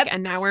pandemic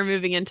and now we're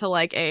moving into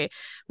like a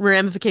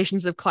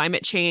ramifications of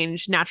climate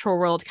change, natural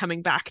world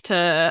coming back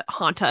to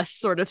haunt us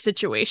sort of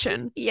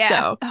situation. Yeah.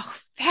 So,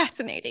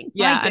 fascinating.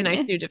 Yeah, a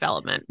nice new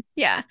development.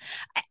 Yeah.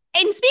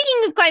 And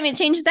speaking of climate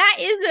change, that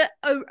is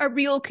a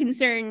real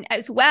concern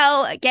as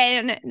well.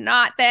 Again,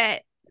 not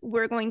that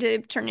we're going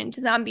to turn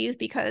into zombies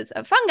because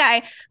of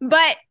fungi,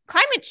 but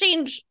climate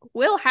change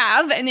will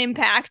have an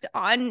impact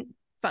on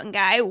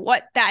fungi.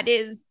 What that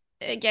is,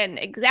 again,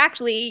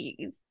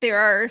 exactly, there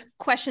are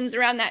questions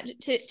around that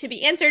to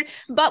be answered.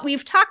 But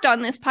we've talked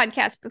on this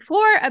podcast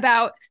before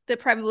about the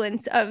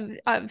prevalence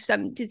of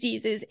some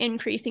diseases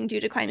increasing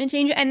due to climate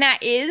change. And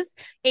that is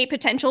a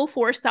potential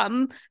for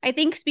some, I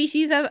think,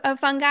 species of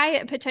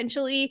fungi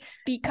potentially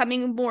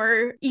becoming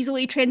more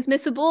easily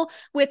transmissible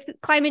with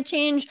climate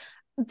change.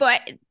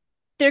 But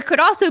there could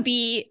also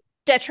be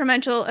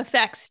detrimental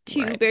effects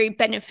to very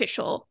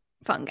beneficial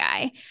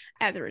fungi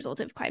as a result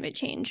of climate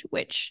change,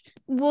 which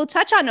we'll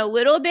touch on a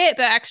little bit,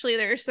 but actually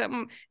there's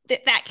some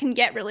that can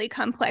get really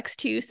complex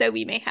too. So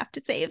we may have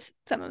to save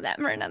some of that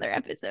for another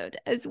episode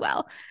as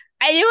well.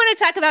 I do want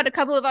to talk about a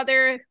couple of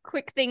other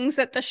quick things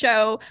that the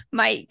show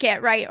might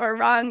get right or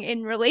wrong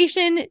in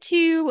relation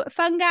to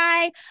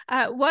fungi.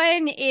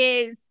 One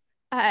is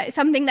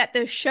something that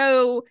the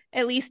show,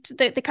 at least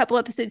the couple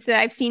episodes that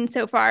I've seen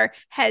so far,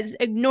 has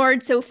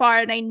ignored so far.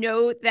 And I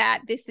know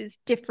that this is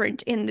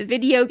different in the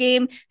video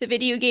game. The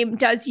video game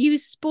does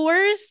use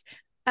spores.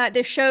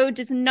 The show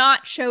does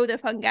not show the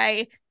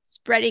fungi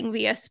spreading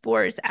via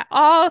spores at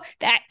all.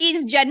 That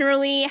is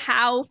generally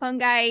how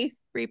fungi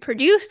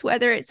reproduce,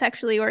 whether it's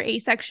sexually or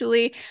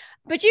asexually.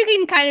 But you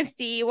can kind of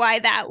see why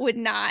that would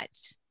not,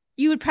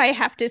 you would probably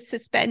have to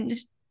suspend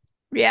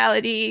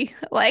reality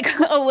like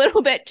a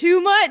little bit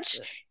too much.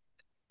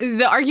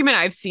 The argument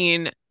I've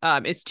seen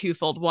is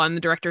twofold. One,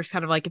 the director's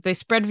kind of like, if they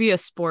spread via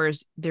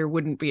spores, there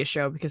wouldn't be a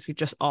show because we'd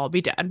just all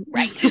be dead.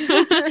 Right.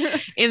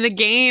 In the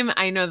game,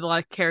 I know that a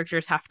lot of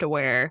characters have to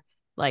wear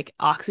like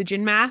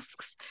oxygen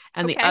masks.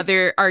 And the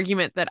other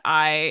argument that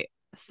I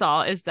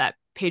saw is that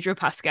Pedro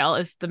Pascal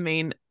is the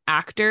main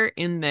actor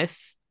in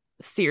this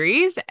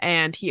series,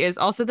 and he is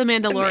also the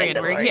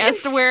Mandalorian, where he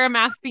has to wear a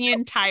mask the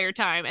entire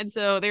time. And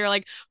so they were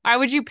like, why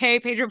would you pay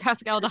Pedro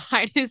Pascal to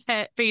hide his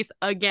face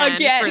again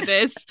for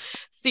this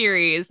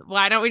series?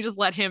 Why don't we just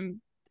let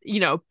him, you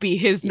know, be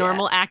his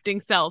normal acting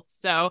self?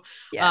 So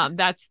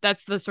that's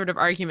the sort of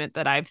argument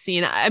that I've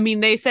seen. I mean,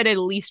 they said at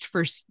least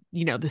for,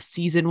 you know, the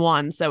season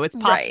 1, so it's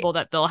possible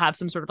that they'll have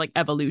some sort of like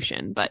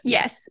evolution. But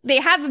yes, they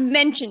have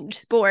mentioned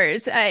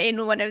spores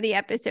in one of the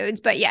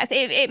episodes. But yes,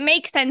 it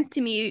makes sense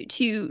to me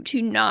to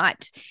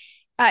not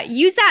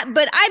use that.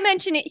 But I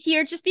mention it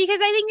here just because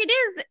I think it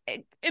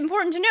is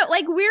important to note,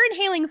 like, we're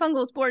inhaling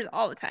fungal spores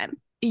all the time.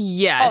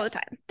 Yes, all the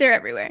time. They're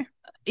everywhere.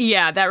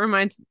 Yeah, that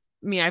reminds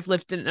me, I've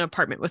lived in an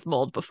apartment with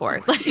mold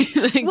before.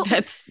 Well,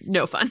 that's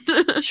no fun.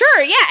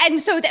 Sure, yeah. And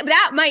so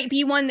that might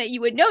be one that you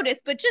would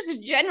notice, but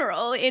just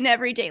general in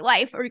everyday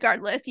life,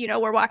 regardless, you know,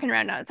 we're walking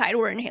around outside,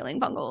 we're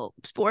inhaling fungal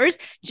spores.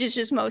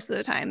 Just most of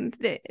the time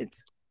that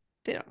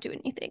they don't do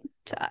anything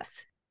to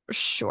us.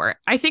 Sure.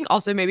 I think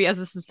also maybe as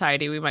a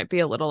society, we might be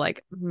a little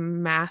like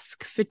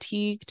mask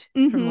fatigued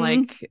from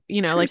like,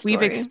 you know, like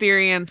we've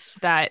experienced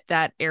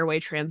that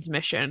airway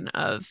transmission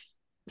of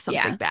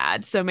something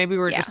bad. So maybe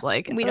we're just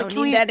like, we don't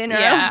need that in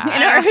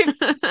our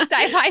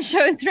sci-fi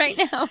shows right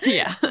now.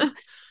 Yeah.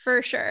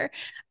 For sure.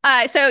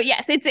 So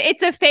yes,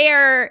 it's a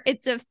fair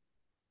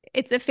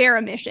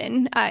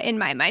omission in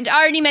my mind.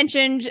 I already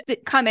mentioned the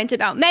comment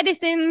about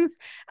medicines,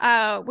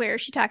 where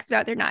she talks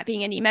about there not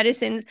being any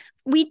medicines.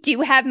 We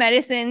do have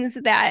medicines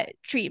that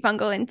treat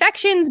fungal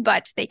infections,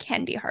 but they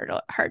can be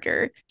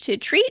harder to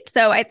treat.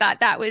 So I thought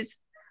that was,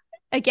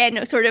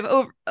 again, sort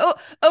of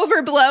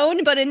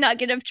overblown, but a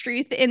nugget of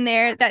truth in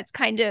there that's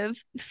kind of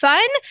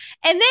fun.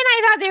 And then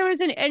I thought there was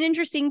an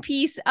interesting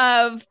piece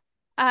of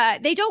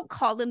they don't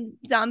call them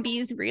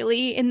zombies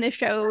really in the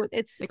show.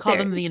 They call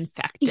them the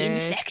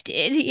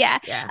infected. Yeah.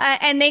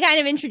 And they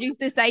kind of introduce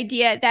this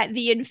idea that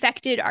the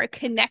infected are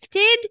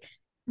connected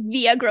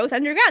via growth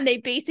underground. They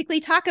basically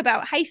talk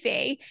about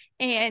hyphae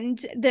and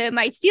the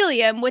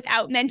mycelium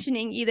without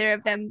mentioning either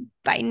of them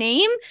by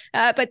name,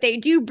 but they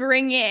do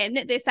bring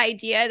in this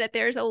idea that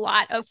there's a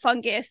lot of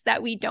fungus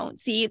that we don't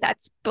see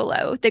that's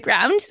below the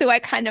ground. So I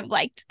kind of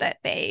liked that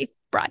they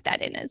brought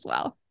that in as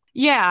well.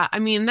 Yeah, I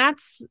mean,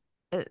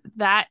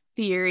 that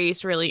theory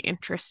is really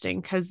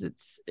interesting because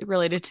it's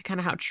related to kind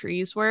of how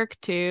trees work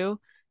too.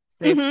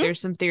 So there's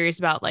some theories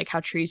about like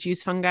how trees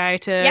use fungi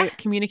to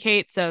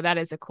communicate. So that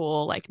is a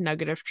cool like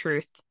nugget of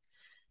truth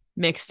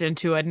mixed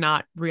into a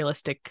not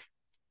realistic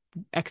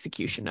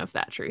execution of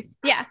that truth.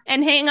 Yeah,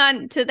 and hang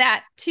on to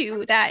that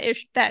too,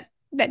 that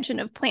mention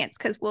of plants,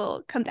 because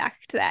we'll come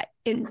back to that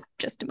in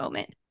just a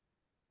moment.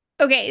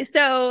 Okay,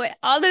 so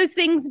all those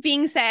things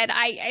being said,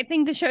 I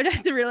think the show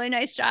does a really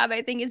nice job.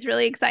 I think it's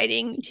really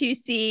exciting to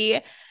see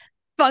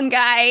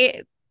fungi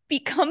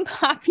become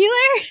popular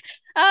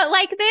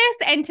like this,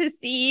 and to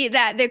see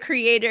that the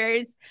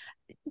creators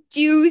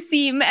do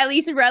seem at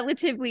least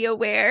relatively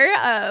aware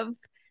of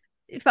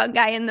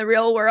fungi in the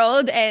real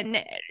world.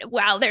 And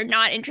while they're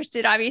not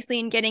interested, obviously,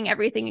 in getting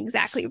everything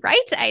exactly right,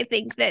 I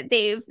think that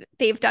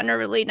they've done a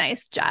really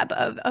nice job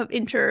of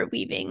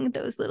interweaving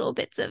those little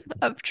bits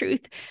of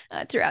truth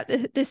throughout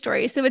the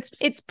story. So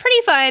it's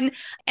pretty fun.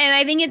 And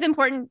I think it's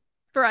important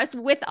for us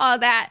with all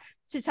that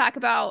to talk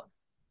about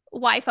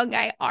why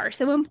fungi are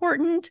so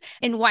important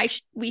and why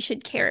we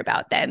should care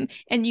about them.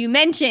 And you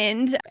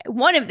mentioned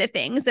one of the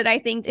things that I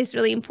think is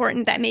really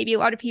important that maybe a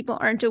lot of people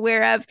aren't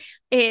aware of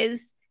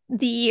is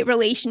the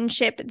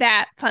relationship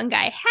that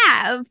fungi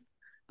have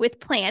with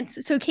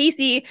plants. So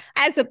Casey,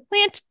 as a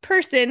plant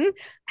person,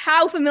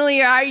 how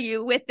familiar are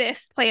you with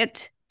this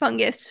plant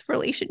fungus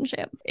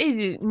relationship?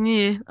 A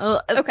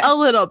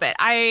little bit.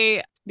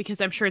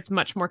 Because I'm sure it's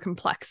much more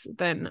complex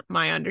than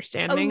my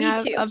understanding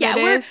of yeah,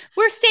 it is.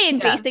 We're staying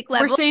basic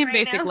level. We're staying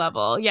basic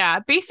level. Yeah.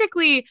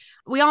 Basically,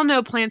 we all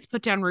know plants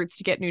put down roots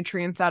to get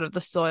nutrients out of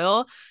the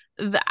soil.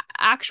 The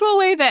actual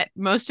way that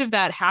most of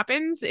that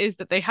happens is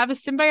that they have a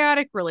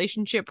symbiotic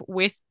relationship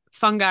with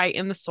fungi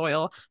in the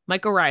soil,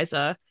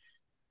 mycorrhiza.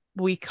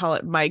 We call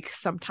it Mike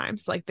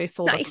sometimes. Like they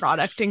sold a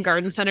product in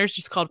garden centers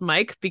just called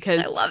Mike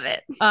because I love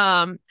it.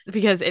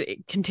 Because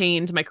it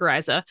contained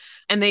mycorrhiza,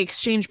 and they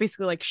exchange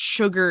basically like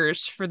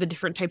sugars for the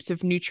different types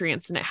of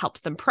nutrients, and it helps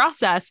them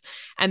process.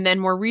 And then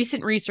more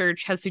recent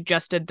research has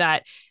suggested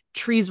that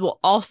trees will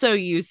also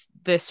use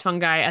this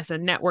fungi as a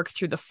network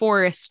through the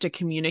forest to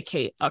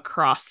communicate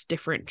across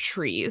different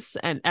trees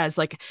and as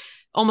like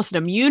almost an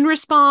immune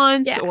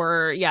response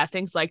or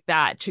things like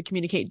that to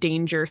communicate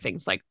danger,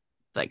 things like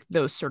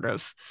those sort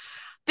of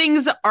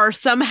things are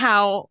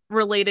somehow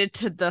related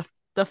to the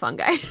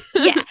fungi.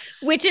 Yeah,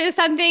 which is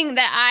something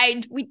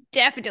that we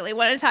definitely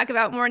want to talk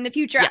about more in the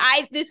future.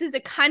 Yes. This is a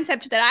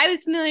concept that I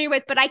was familiar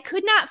with, but I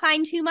could not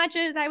find too much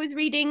as I was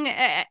reading,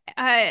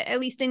 at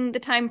least in the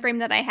time frame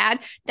that I had,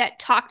 that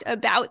talked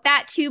about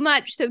that too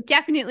much. So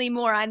definitely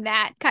more on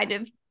that kind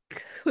of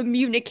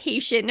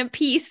communication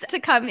piece to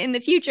come in the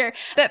future.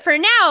 But for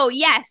now,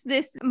 yes,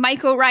 this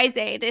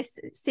mycorrhizae, this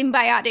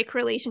symbiotic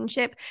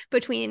relationship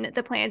between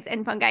the plants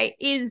and fungi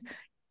is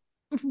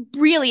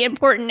really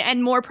important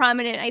and more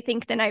prominent, I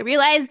think, than I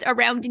realized.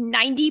 Around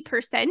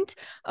 90%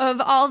 of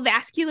all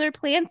vascular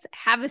plants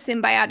have a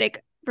symbiotic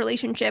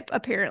relationship,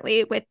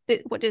 apparently, with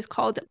what is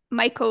called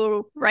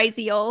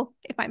mycorrhizal,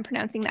 if I'm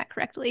pronouncing that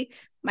correctly,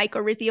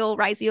 mycorrhizal,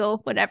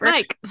 rhizial, whatever.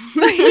 Mike.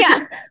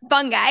 Yeah,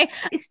 fungi.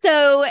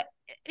 So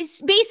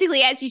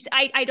basically, as you,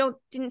 I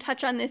didn't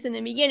touch on this in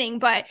the beginning,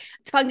 but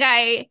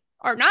fungi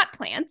are not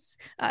plants.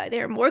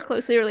 They're more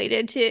closely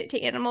related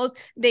to animals.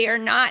 They are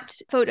not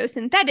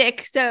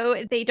photosynthetic,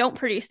 so they don't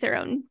produce their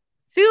own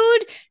food.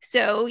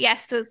 So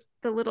yes,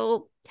 the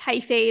little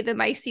hyphae, the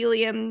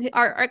mycelium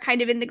are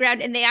kind of in the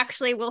ground, and they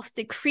actually will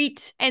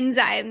secrete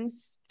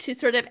enzymes to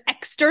sort of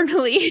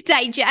externally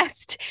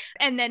digest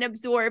and then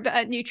absorb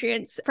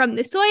nutrients from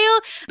the soil.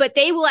 But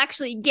they will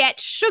actually get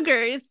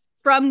sugars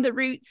from the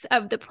roots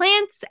of the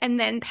plants and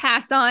then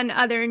pass on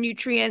other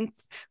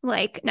nutrients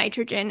like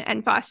nitrogen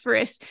and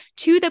phosphorus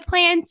to the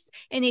plants.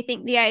 And I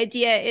think the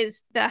idea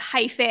is the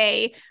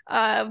hyphae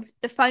of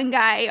the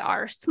fungi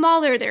are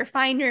smaller, they're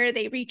finer,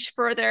 they reach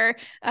further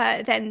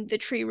than the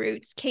tree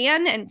roots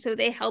can. And so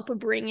they help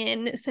bring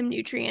in some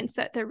nutrients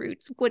that the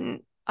roots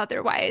wouldn't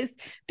otherwise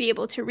be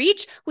able to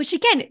reach, which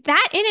again,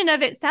 that in and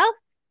of itself,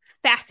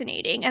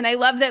 fascinating. And I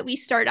love that we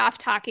start off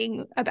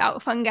talking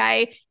about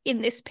fungi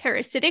in this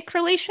parasitic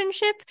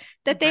relationship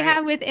that they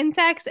have with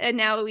insects. And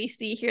now we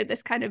see here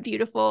this kind of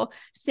beautiful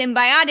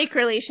symbiotic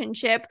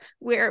relationship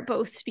where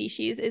both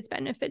species is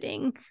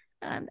benefiting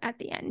at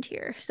the end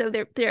here. So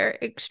they're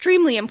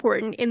extremely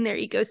important in their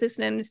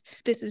ecosystems.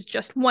 This is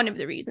just one of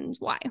the reasons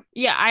why.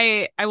 Yeah,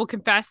 I will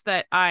confess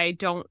that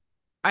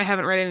I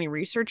haven't read any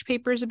research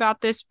papers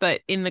about this,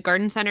 but in the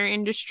garden center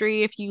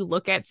industry, if you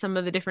look at some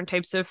of the different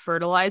types of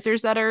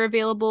fertilizers that are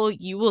available,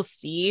 you will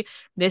see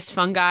this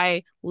fungi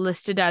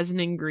listed as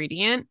an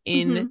ingredient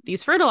in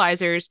these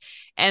fertilizers.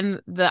 And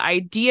the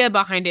idea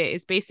behind it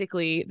is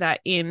basically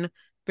that in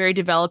very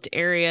developed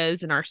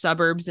areas, in our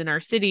suburbs, in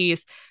our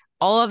cities,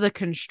 all of the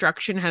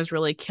construction has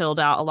really killed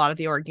out a lot of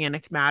the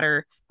organic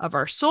matter of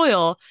our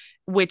soil,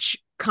 which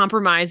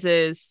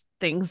compromises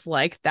things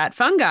like that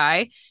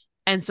fungi.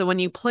 And so when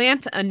you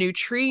plant a new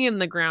tree in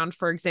the ground,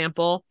 for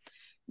example,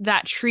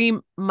 that tree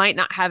might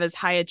not have as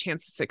high a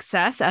chance of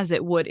success as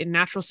it would in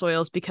natural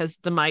soils because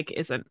the mike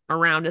isn't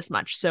around as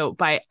much. So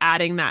by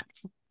adding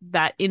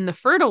that in the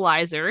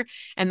fertilizer,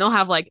 and they'll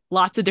have like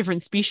lots of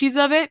different species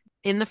of it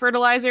in the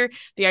fertilizer,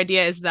 the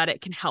idea is that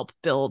it can help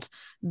build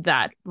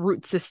that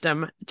root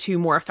system to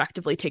more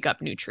effectively take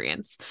up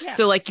nutrients. Yeah.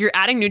 So like you're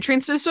adding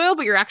nutrients to the soil,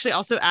 but you're actually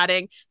also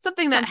adding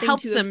something that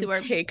helps them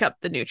take up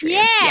the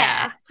nutrients.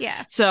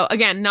 Yeah. So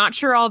again, not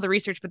sure all the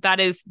research, but that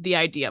is the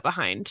idea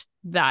behind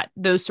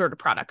those sort of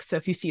products. So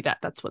if you see that,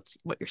 that's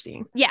what you're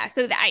seeing. Yeah.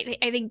 So I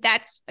think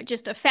that's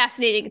just a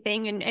fascinating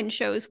thing and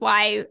shows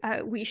why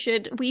we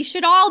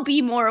should all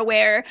be more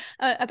aware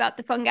about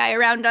the fungi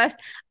around us.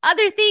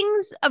 Other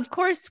things, of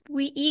course,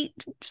 we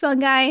eat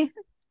fungi.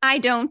 I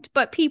don't,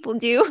 but people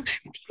do.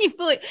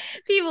 people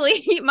people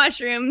eat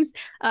mushrooms,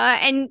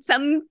 and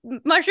some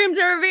mushrooms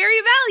are very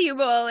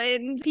valuable,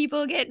 and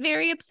people get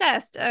very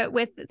obsessed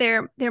with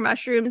their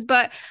mushrooms.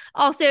 But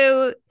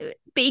also,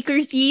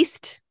 baker's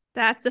yeast,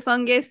 that's a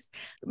fungus.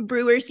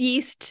 Brewer's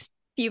yeast.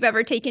 If you've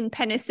ever taken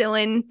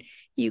penicillin,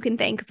 you can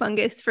thank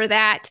fungus for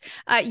that.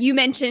 You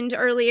mentioned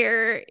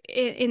earlier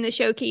in the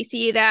show,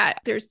 Casey, that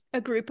there's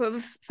a group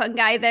of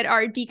fungi that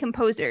are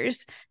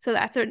decomposers. So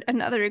that's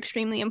another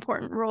extremely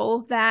important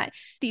role that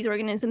these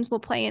organisms will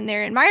play in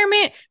their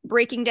environment,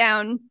 breaking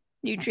down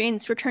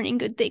nutrients, returning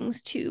good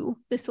things to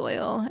the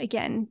soil,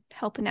 again,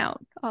 helping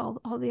out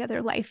all the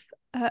other life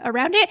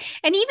around it.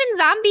 And even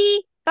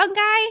zombie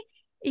fungi,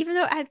 even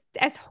though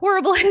as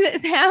horrible as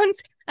it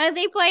sounds,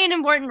 they play an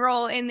important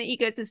role in the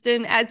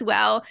ecosystem as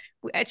well.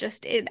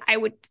 I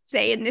would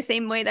say in the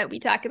same way that we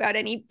talk about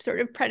any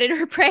sort of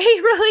predator-prey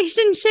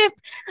relationship,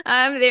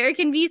 there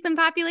can be some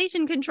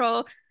population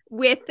control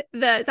with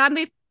the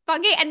zombie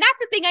fungi. And that's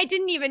the thing I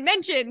didn't even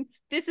mention.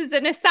 This is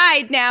an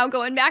aside now,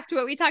 going back to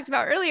what we talked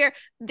about earlier.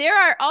 There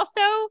are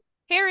also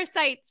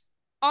parasites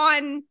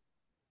on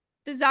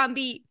the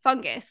zombie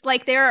fungus.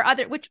 Like there are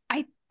other, which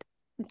I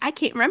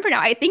can't remember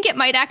now. I think it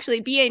might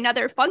actually be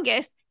another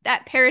fungus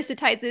that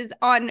parasitizes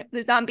on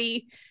the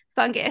zombie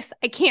fungus.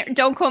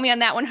 Don't quote me on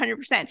that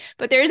 100%,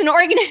 but there is an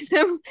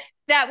organism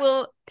that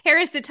will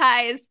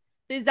parasitize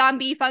the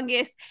zombie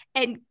fungus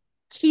and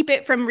keep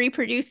it from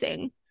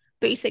reproducing.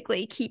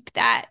 Basically, keep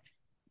that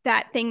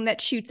thing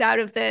that shoots out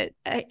of the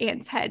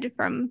ant's head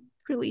from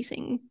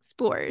releasing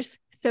spores.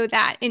 So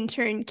that in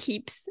turn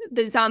keeps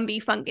the zombie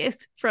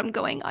fungus from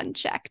going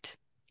unchecked.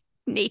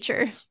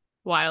 Nature.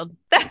 Wild.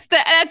 That's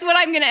what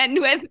I'm going to end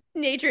with.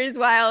 Nature is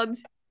wild.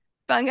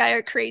 Fungi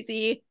are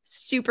crazy,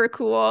 super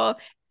cool.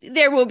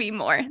 There will be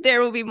more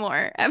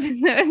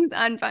episodes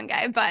on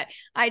fungi, but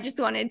I just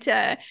wanted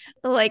to,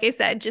 like I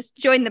said, just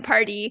join the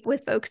party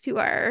with folks who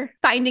are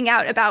finding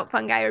out about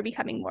fungi or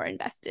becoming more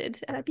invested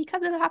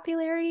because of the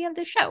popularity of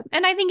the show.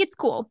 And I think it's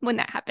cool when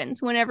that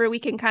happens, whenever we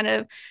can kind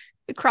of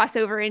cross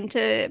over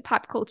into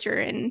pop culture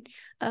and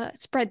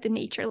spread the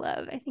nature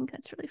love. I think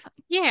that's really fun.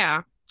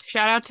 Yeah.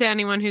 Shout out to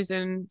anyone who's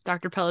in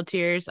Dr.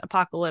 Pelletier's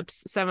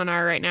Apocalypse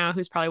seminar right now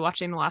who's probably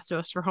watching The Last of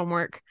Us for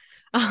homework.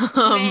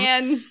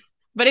 Man.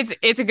 But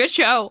it's a good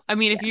show. I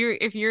mean,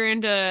 if you're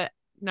into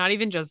not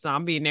even just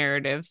zombie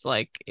narratives,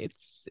 like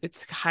it's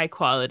high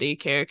quality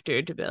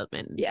character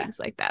development and things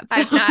like that.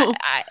 So.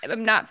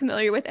 I'm not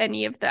familiar with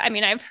any of the, I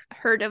mean, I've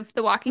heard of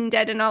The Walking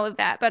Dead and all of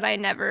that, but I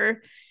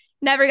never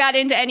got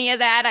into any of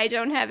that. I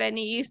don't have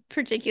any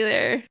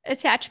particular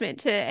attachment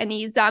to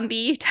any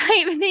zombie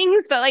type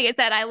things. But like I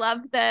said, I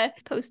love the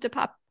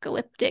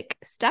post-apocalyptic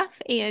stuff.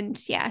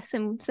 And yeah,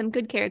 some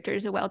good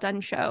characters, a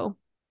well-done show.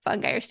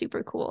 Fungi are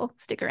super cool.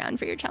 Stick around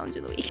for your challenge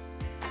of the week.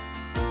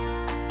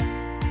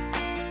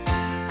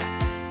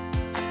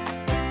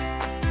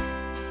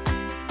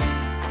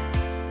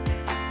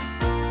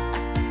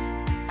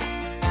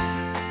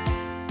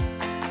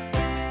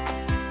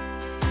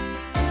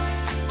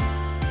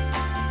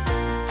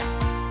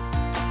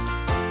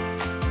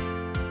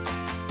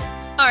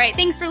 All right.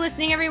 Thanks for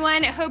listening,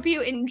 everyone. I hope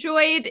you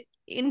enjoyed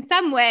in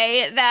some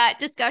way that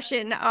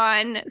discussion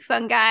on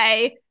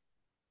fungi.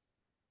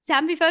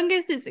 Zombie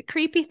fungus is a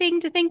creepy thing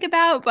to think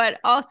about,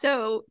 but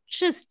also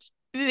just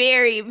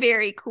very,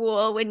 very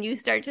cool when you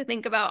start to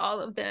think about all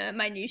of the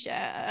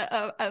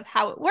minutiae of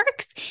how it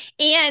works.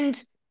 And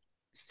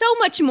so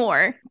much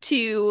more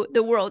to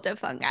the world of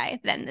fungi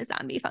than the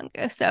zombie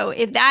fungus. So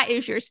if that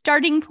is your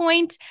starting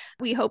point,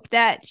 we hope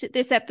that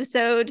this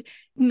episode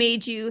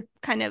made you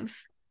kind of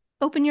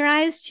open your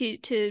eyes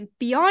to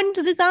beyond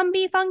the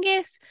zombie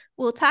fungus.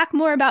 We'll talk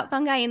more about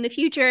fungi in the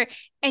future.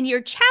 And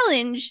your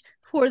challenge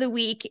for the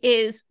week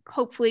is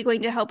hopefully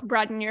going to help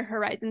broaden your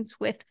horizons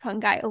with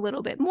fungi a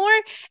little bit more.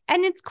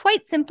 And it's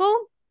quite simple.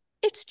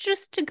 It's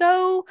just to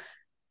go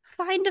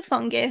find a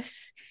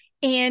fungus.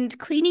 And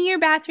cleaning your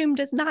bathroom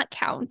does not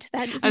count.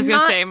 That is I was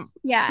not, gonna say,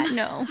 yeah,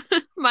 no.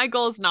 My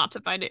goal is not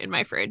to find it in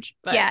my fridge.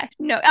 But yeah,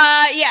 no.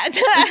 Yeah,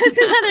 that's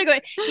another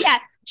good. Yeah,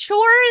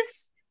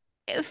 chores.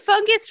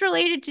 Fungus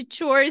related to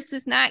chores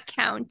does not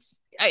count.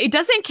 It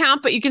doesn't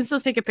count, but you can still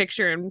take a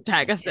picture and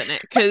tag us in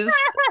it because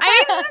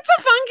it's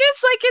a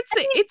fungus. Like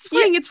it's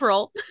playing its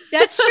role.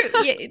 That's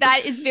true. Yeah,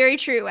 that is very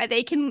true.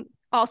 They can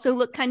also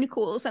look kind of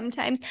cool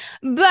sometimes.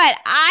 But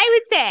I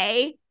would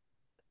say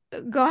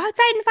go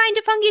outside and find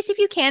a fungus if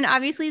you can.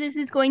 Obviously, this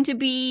is going to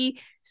be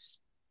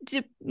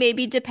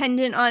maybe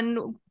dependent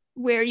on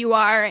where you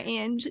are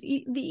and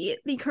the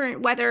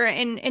current weather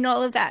and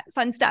all of that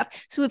fun stuff.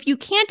 So if you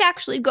can't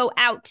actually go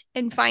out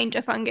and find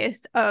a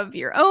fungus of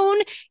your own,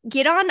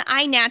 get on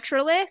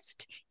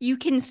iNaturalist. You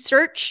can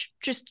search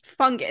just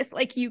fungus.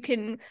 Like you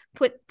can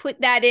put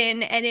that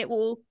in and it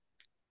will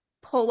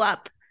pull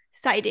up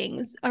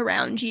sightings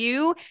around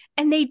you,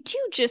 and they do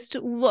just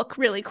look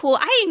really cool.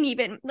 I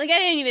didn't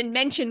even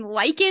mention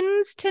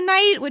lichens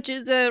tonight, which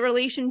is a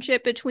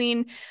relationship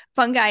between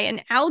fungi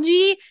and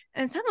algae,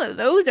 and some of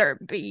those are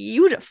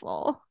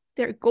beautiful.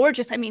 they're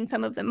gorgeous. I mean,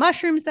 some of the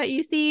mushrooms that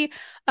you see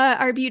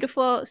are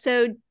beautiful.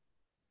 So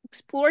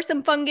explore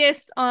some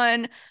fungus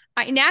on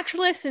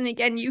iNaturalist. And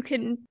again, you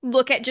can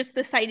look at just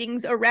the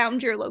sightings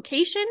around your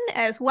location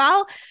as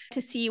well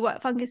to see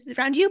what fungus is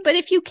around you. But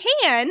if you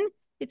can,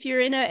 if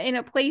you're in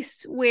a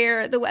place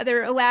where the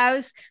weather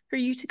allows for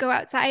you to go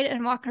outside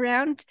and walk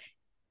around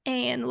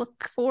and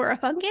look for a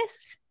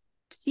fungus,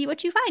 see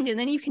what you find, and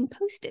then you can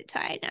post it to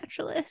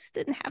iNaturalist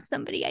and have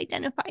somebody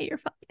identify your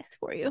fungus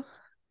for you.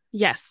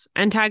 Yes,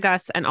 and tag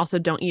us, and also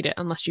don't eat it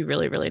unless you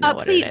really, really know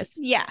what please. it is.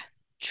 Yeah,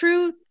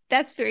 true.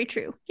 That's very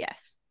true.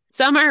 Yes.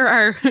 Some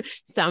are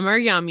some are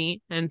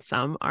yummy, and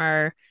some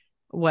are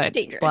what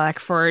dangerous. Black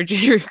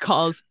Forager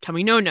calls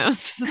tummy no-nos.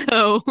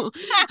 So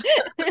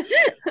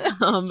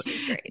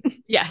she's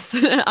great. Yes.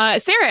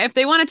 Sarah, if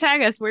they want to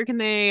tag us, where can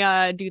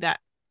they do that?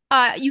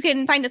 You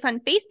can find us on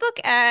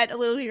Facebook at A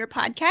Little Greener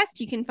Podcast.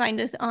 You can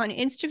find us on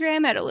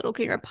Instagram at A Little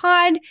Greener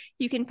Pod.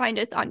 You can find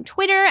us on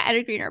Twitter at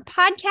A Greener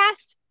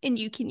Podcast. And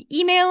you can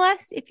email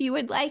us if you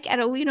would like at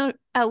a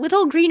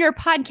little greener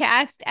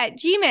podcast at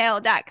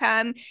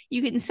gmail.com.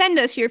 You can send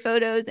us your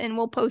photos and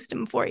we'll post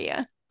them for you.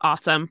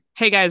 Awesome.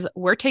 Hey guys,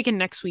 we're taking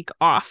next week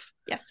off.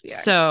 Yes, we are.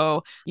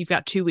 So you've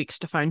got 2 weeks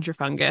to find your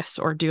fungus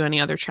or do any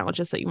other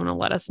challenges that you want to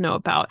let us know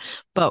about.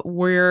 But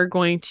we're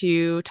going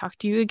to talk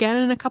to you again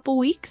in a couple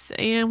weeks,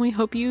 and we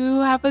hope you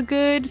have a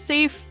good,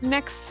 safe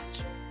next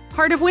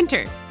part of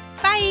winter.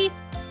 Bye.